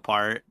coming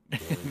apart.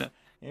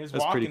 That's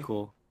pretty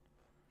cool.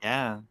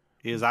 Yeah,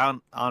 he was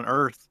out on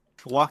Earth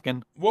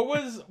walking. What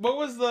was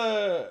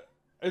the?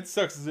 It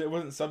sucks. It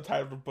wasn't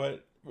subtitled,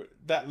 but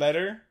that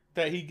letter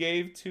that he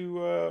gave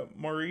to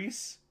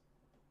Maurice.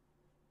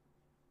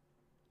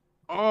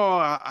 Oh,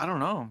 I don't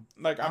know.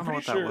 Like I don't know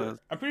what that was.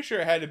 I'm pretty sure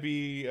it had to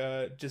be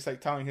just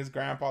like telling his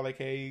grandpa like,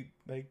 hey,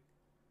 like,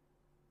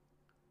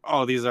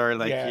 oh, these are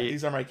like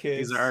these are my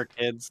kids. These are our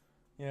kids.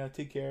 Yeah,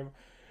 take care of them.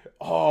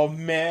 Oh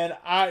man,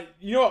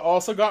 you know what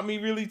also got me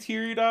really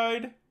teary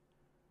eyed?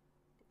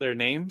 Their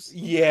names.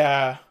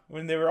 Yeah,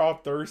 when they were all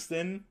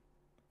thirsting.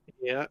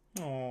 Yeah.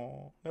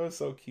 Oh, that was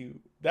so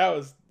cute. That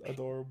was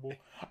adorable.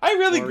 I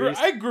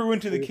grew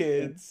into the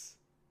kids.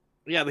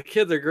 Yeah, the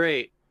kids are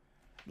great.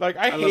 Like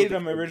I hated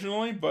them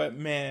originally, but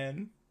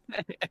man,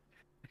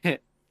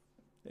 it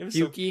was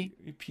Pukey.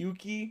 so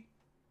Pukey.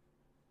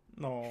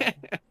 No,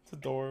 it's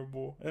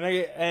adorable.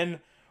 And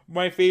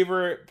my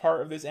favorite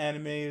part of this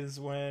anime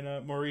is when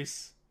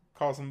Maurice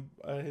calls him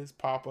his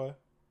papa.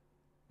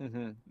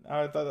 Mm-hmm.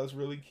 I thought that was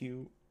really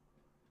cute.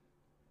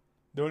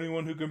 The only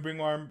one who can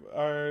bring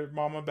our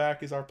mama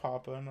back is our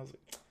papa, and I was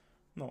like,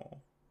 no,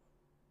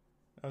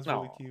 that was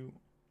really cute.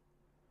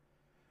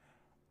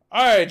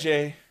 All right,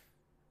 Jay.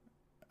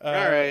 All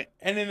right.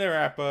 And in the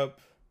wrap up,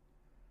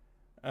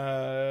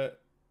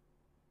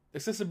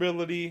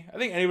 accessibility. I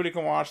think anybody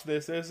can watch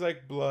this. There's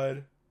like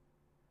blood.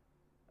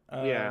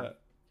 Yeah.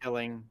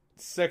 Killing.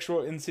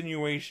 Sexual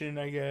insinuation,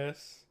 I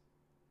guess.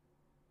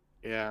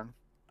 Yeah.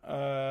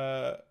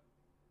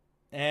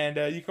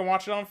 And you can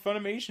watch it on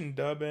Funimation,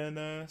 dub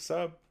and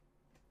sub.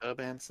 Dub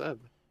and sub.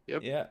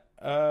 Yep. Yeah.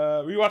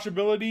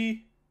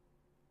 Rewatchability.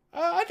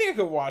 I think I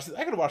could watch this.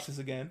 I could watch this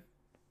again.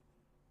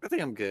 I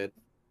think I'm good.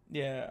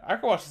 Yeah, I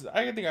could watch this.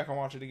 I think I can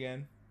watch it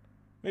again.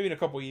 Maybe in a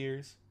couple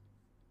years.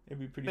 It'd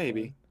be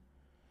pretty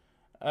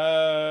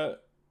fun.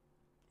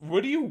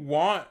 What do you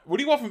want? What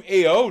do you want from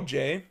AO,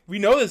 Jay? We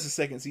know this is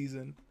second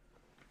season.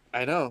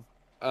 I know.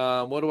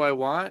 What do I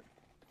want?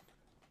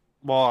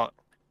 Well,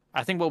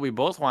 I think what we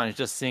both want is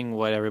just seeing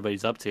what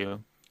everybody's up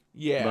to.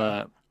 Yeah.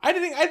 But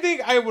I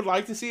think I would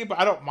like to see it, but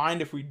I don't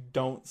mind if we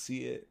don't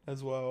see it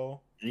as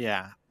well.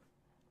 Yeah.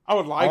 I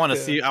would like I want to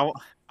see I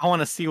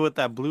want to see what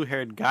that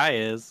blue-haired guy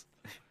is.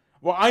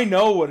 Well, I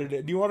know what it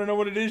is. Do you want to know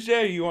what it is,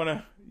 Jay? You want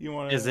to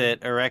Is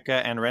it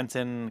Eureka and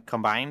Renton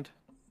combined?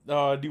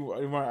 Do you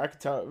want I could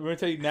tell you want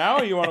to tell you now,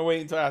 or you want to wait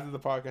until after the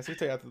podcast? I'll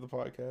tell you after the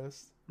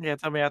podcast. Yeah,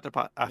 tell me after.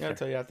 Yeah, I'll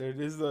tell you after.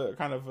 This is the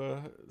kind of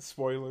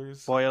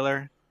spoilers.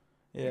 Spoiler.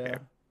 Yeah.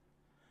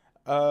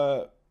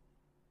 Okay.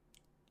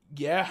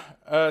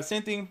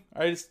 Same thing.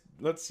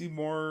 Let's see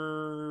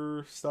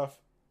more stuff.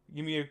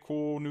 Give me a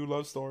cool new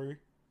love story.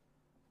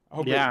 I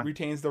hope it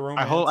retains the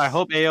romance. I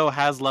hope AO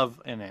has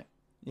love in it.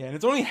 Yeah, and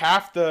it's only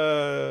half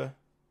of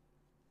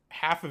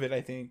it, I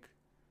think.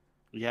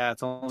 Yeah,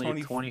 it's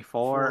only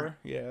 24.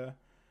 Yeah.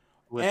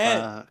 With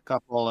a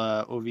couple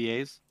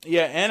OVAs.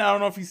 Yeah, and I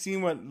don't know if you've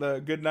seen what the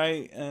Good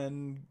Night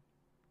and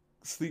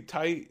Sleep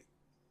Tight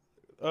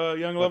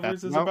Young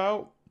Lovers is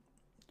about.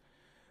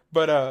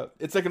 But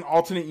it's like an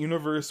alternate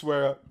universe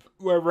where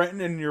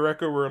Renton and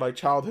Eureka were like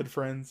childhood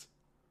friends.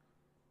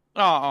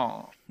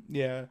 Oh.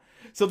 Yeah.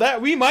 So that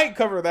we might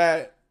cover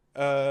that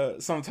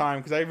sometime,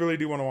 because I really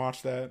do want to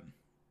watch that.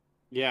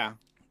 Yeah.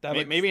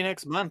 Maybe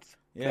next month.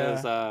 Yeah.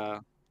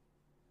 Because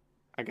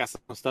I got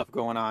some stuff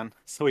going on,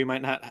 so we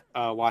might not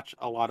watch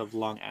a lot of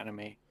long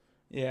anime.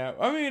 Yeah,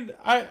 I mean,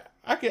 I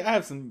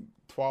have some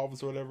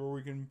 12s or whatever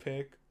we can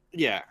pick.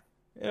 Yeah.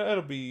 Yeah,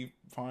 it'll be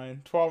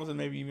fine. 12s and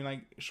maybe even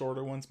like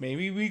shorter ones.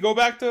 Maybe we go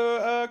back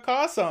to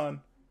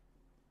Kasan.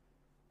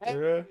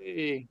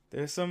 Hey.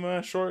 There's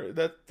some short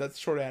that's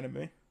short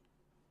anime.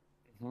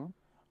 Mm-hmm.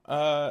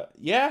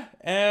 Yeah,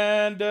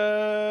 and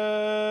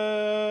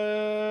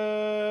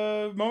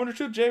Moment of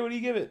Truth, Jay, what do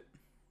you give it?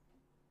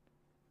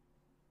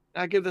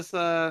 I give this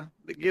a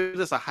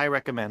high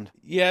recommend.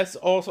 Yes,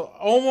 also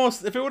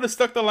almost if it would have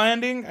stuck the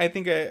landing, I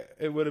think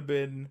it would have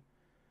been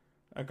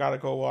I gotta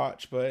go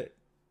watch, but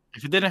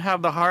If it didn't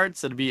have the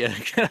hearts, it'd be a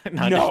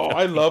no,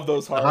 I love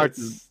those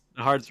hearts.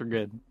 The hearts were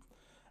good.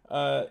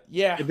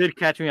 Yeah. It did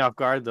catch me off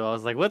guard though. I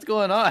was like, "What's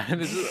going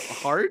on? Is it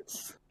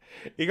hearts?"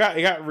 It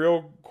got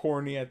real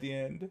corny at the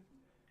end.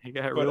 It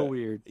got real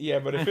weird. Yeah,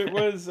 but if it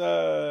was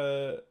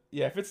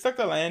if it stuck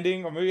the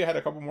landing, or maybe it had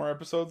a couple more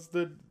episodes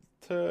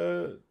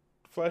to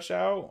flesh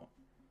out.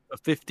 A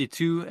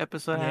 52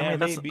 episode anime.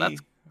 That's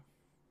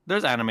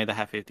there's anime that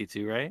have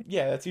 52, right?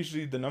 Yeah, that's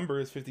usually the number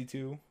is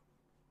 52.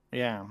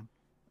 Yeah.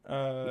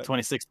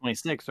 26,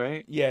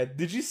 right? Yeah.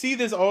 Did you see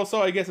this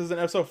also? I guess is an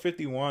episode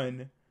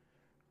 51.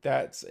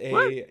 That's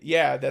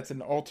that's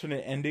an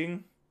alternate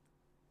ending.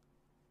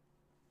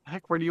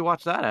 Heck, where do you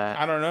watch that at?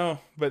 I don't know,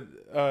 but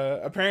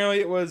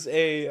apparently it was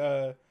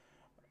a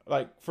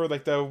like for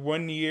like the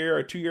 1 year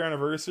or 2 year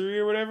anniversary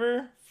or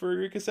whatever for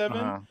Eureka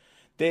 7.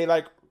 They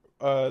like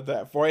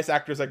the voice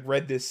actors like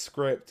read this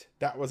script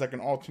that was like an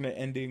alternate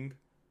ending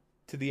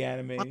to the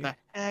anime. What the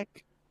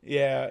heck?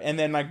 Yeah, and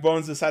then like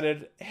Bones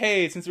decided,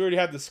 hey, since we already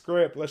have the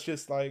script, let's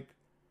just like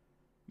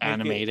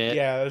animate it.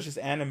 Yeah, let's just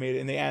animate it.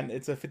 In the end,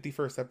 it's a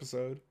 51st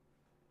episode.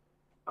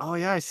 Oh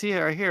yeah, I see it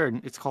right here.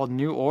 It's called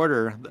New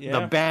Order,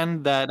 the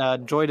band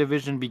that Joy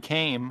Division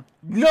became.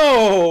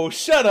 No,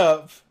 shut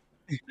up.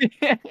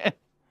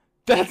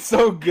 That's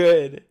so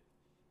good.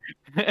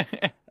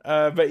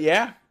 But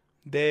yeah,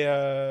 they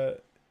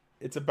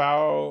it's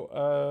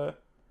about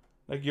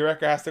like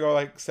Eureka has to go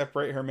like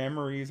separate her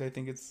memories. I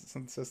think it's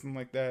something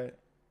like that.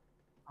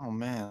 Oh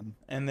man.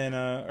 And then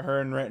her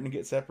and Renton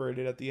get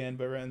separated at the end,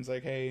 but Renton's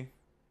like, "Hey,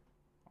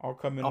 I'll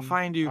come in. I'll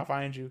find you. I'll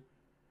find you.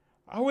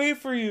 I'll wait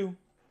for you."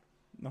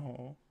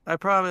 No. I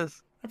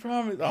promise. I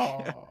promise.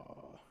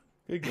 Oh,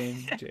 good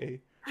game, Jay.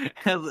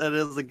 That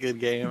is a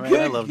good game, man.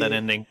 I love that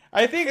ending.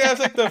 I think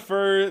that's like the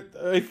first.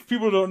 If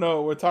people don't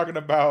know, we're talking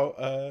about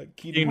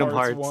Kingdom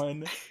Hearts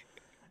 1,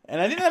 and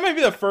I think that might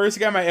be the first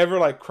game I ever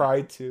like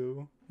cried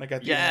to. Like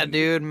at the end.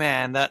 Dude,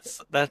 man, that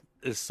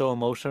is so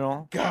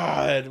emotional.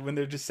 God, when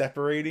they're just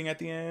separating at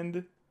the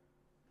end,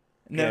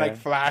 and then like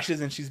flashes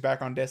and she's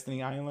back on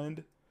Destiny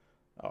Island.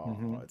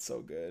 Oh, it's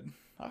so good.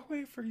 I'll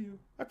wait for you.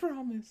 I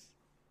promise.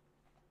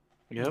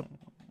 Yep.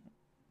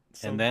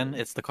 So and then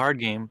it's the card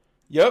game.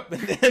 Yep.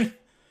 And then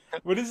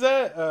what is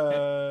that?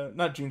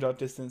 Not Dream Drop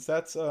Distance.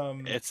 That's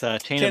it's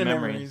Chain of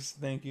Memories.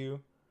 Thank you.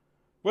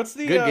 What's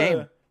the good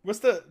game? What's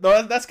the?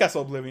 No, that's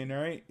Castle Oblivion,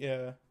 right?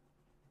 Yeah.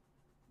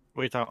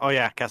 What are you talking? Oh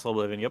yeah, Castle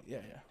Oblivion. Yep. Yeah.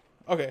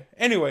 Okay.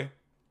 Anyway,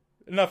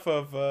 enough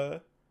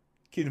of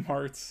Kingdom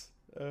Hearts.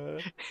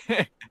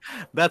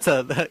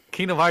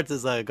 Kingdom Hearts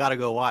is a gotta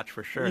go watch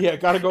for sure. Yeah,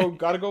 gotta go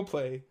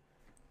play.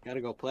 Gotta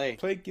go play.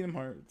 Play Kingdom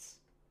Hearts.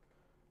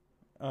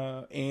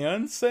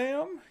 And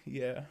Sam,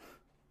 yeah.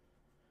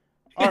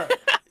 All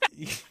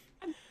right.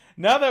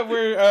 Now that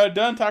we're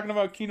done talking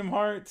about Kingdom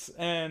Hearts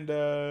and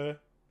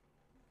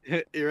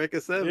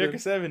Eureka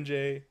 7,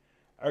 Jay,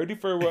 are you ready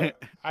for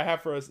what I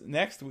have for us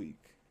next week?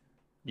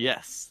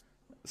 Yes.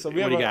 So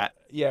we have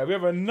we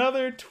have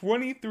another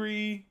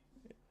 23,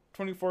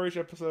 24-ish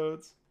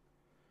episodes.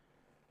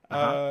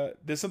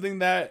 There's something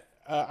that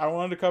I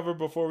wanted to cover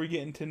before we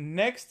get into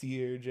next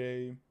year,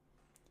 Jay.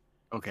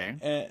 Okay.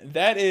 And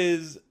that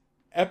is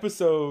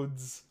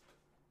episodes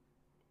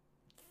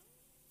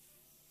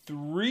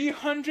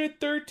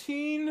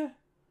 313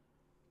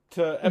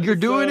 to episodes, you're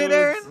doing it,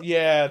 Aaron?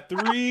 Yeah,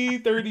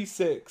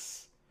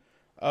 336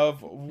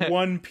 of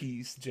One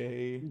Piece,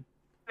 Jay.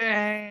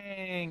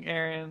 Dang,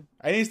 Aaron.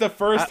 I think it's the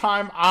first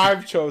time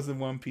I've chosen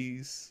One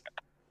Piece.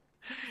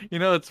 You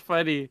know, it's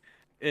funny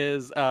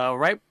is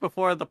right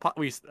before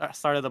we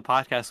started the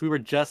podcast, we were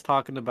just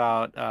talking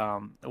about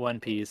One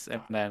Piece,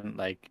 and then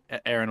like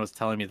Aaron was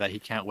telling me that he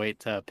can't wait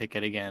to pick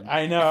it again.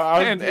 I know.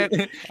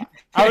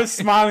 I was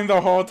smiling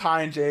the whole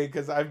time, Jay,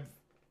 because I've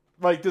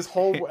like this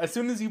whole. As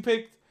soon as you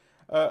picked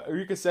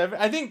Eureka 7,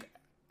 I think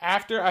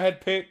after I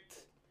had picked,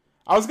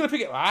 I was gonna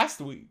pick it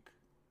last week.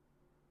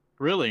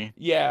 Really?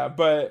 Yeah,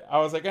 but I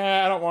was like,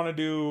 I don't want to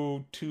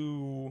do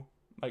two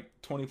like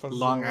 20 plus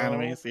long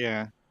animes.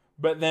 Yeah.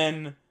 But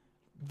then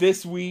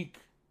this week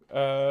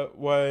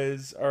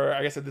was, or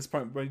I guess at this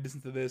point when you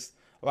listen to this,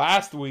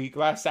 last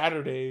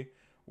Saturday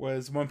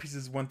was One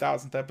Piece's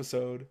 1000th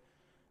episode,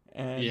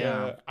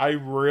 and I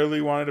really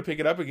wanted to pick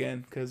it up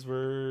again because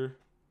I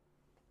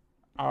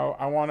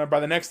want to, by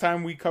the next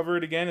time we cover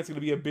it again, it's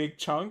going to be a big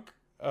chunk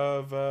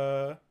of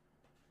I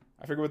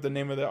forget what the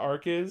name of the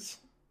arc is.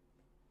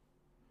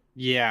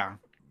 Yeah,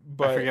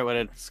 but I forget what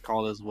it's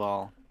called as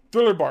well.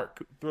 Thriller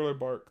Bark.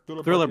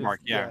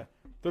 Yeah.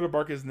 Thriller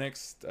Bark is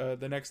next,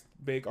 the next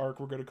big arc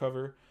we're gonna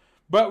cover.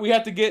 But we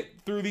have to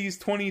get through these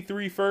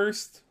 23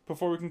 first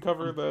before we can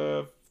cover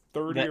the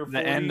 30 or 40.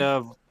 The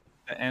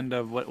end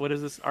of what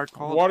is this arc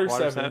called? Water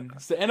 7.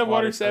 It's the end of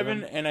Water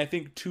 7, and I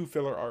think 2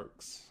 filler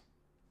arcs.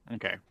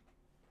 Okay.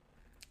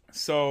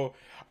 So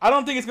I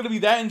don't think it's gonna be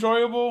that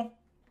enjoyable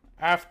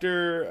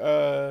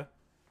after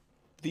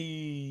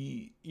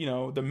the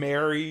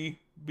Mary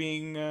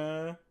being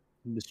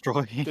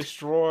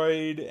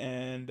destroyed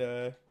and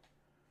but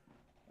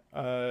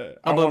we're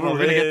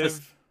gonna get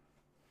this.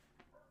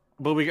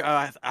 But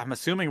I'm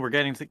assuming we're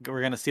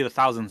gonna see the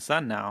Thousand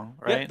Sun now,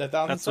 right? Yep, the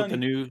Thousand Sunny. What the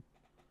new,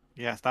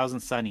 Thousand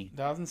Sunny.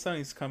 Thousand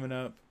Sunny's coming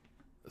up,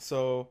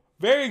 so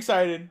very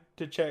excited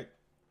to check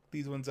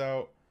these ones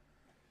out.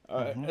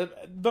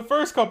 The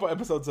first couple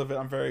episodes of it,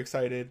 I'm very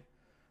excited.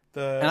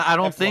 And I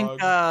don't think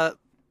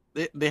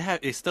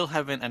they still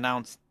haven't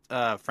announced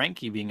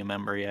Frankie being a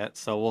member yet,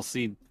 so we'll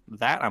see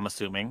that. I'm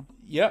assuming.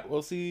 Yep,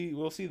 we'll see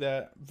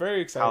that.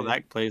 Very excited. How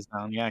that plays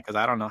down, because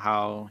I don't know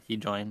how he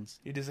joins.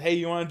 You just, hey,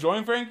 you want to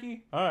join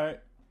Frankie? All right,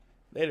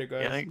 later,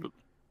 guys.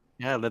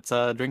 Yeah, let's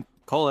drink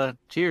cola.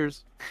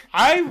 Cheers.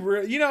 I'm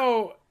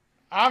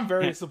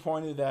very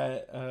disappointed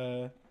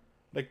that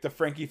the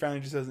Frankie family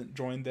just doesn't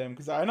join them,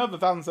 because I know the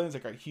Thousand Suns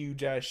is like a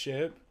huge ass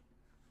ship.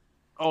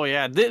 Oh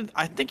yeah,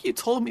 I think you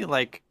told me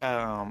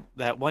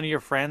that one of your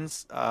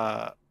friends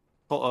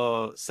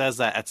says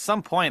that at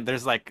some point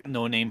there's like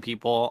no name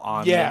people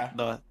on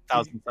the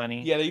Thousand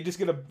Sunny. Yeah, they just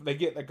get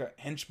like a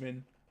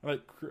henchman,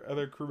 like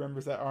other crew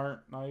members that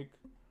aren't like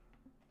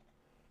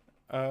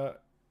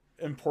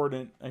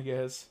important, I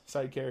guess,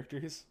 side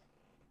characters.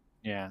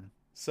 Yeah.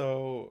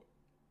 So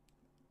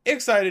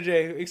excited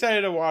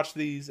to watch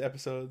these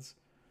episodes.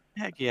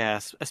 Heck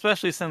yes,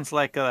 especially since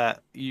the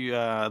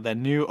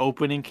new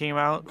opening came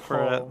out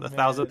for the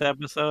 1,000th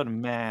episode.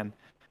 Man,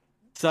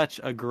 such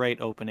a great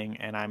opening,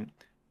 and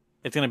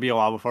it's gonna be a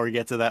while before we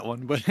get to that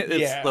one, but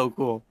it's so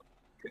cool.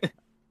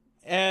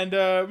 And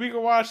we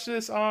can watch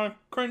this on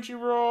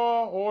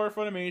Crunchyroll or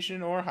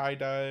Funimation or High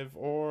Dive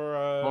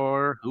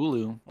or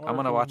Hulu. I'm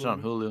gonna watch it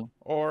on Hulu.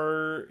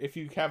 Or if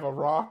you have a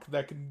rock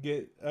that can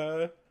get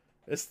a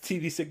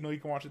TV signal, you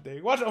can watch it there.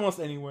 You can watch it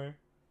almost anywhere.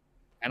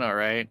 I know,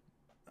 right?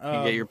 You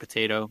get your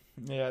potato.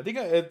 Yeah, I think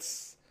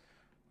it's.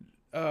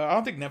 I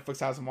don't think Netflix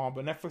has them all,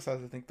 but Netflix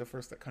has, I think, the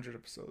first 100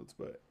 episodes.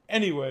 But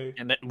anyway,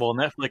 and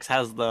Netflix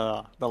has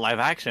the live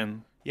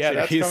action. Yeah,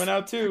 series. That's coming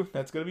out too.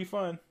 That's gonna be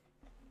fun.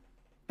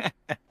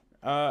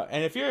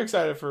 And if you're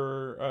excited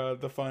for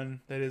the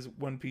fun that is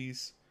One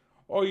Piece,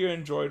 or you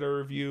enjoyed our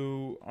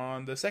review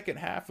on the second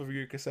half of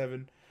Eureka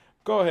 7,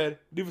 go ahead,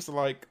 leave us a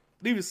like,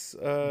 leave us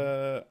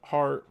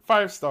heart,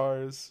 5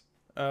 stars.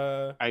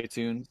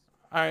 iTunes.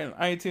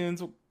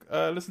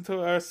 Listen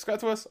to subscribe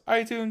to us,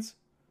 iTunes,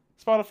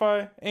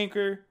 Spotify,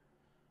 Anchor,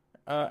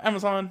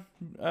 Amazon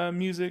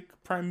Music,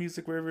 Prime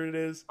Music, wherever it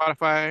is.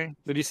 Spotify.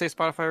 Did you say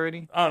Spotify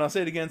already? Oh no,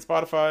 say it again.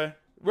 Spotify,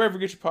 wherever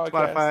you get your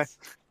podcasts.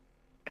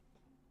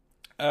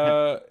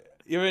 Spotify.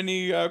 You have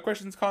any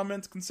questions,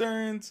 comments,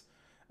 concerns?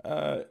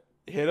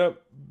 Hit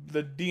up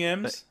the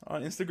DMs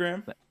on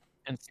Instagram.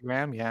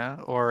 Instagram, yeah,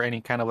 or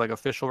any kind of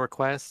official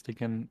request. You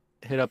can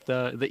hit up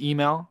the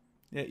email.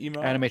 Yeah,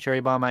 email.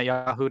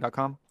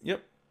 animecherrybomb@yahoo.com.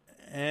 Yep.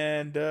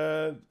 And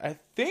I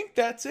think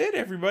that's it,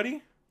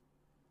 everybody.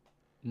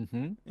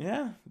 Mm-hmm.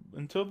 Yeah.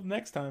 Until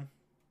next time.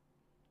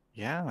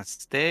 Yeah.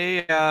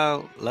 Stay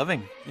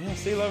loving. Yeah.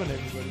 Stay loving,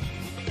 everybody.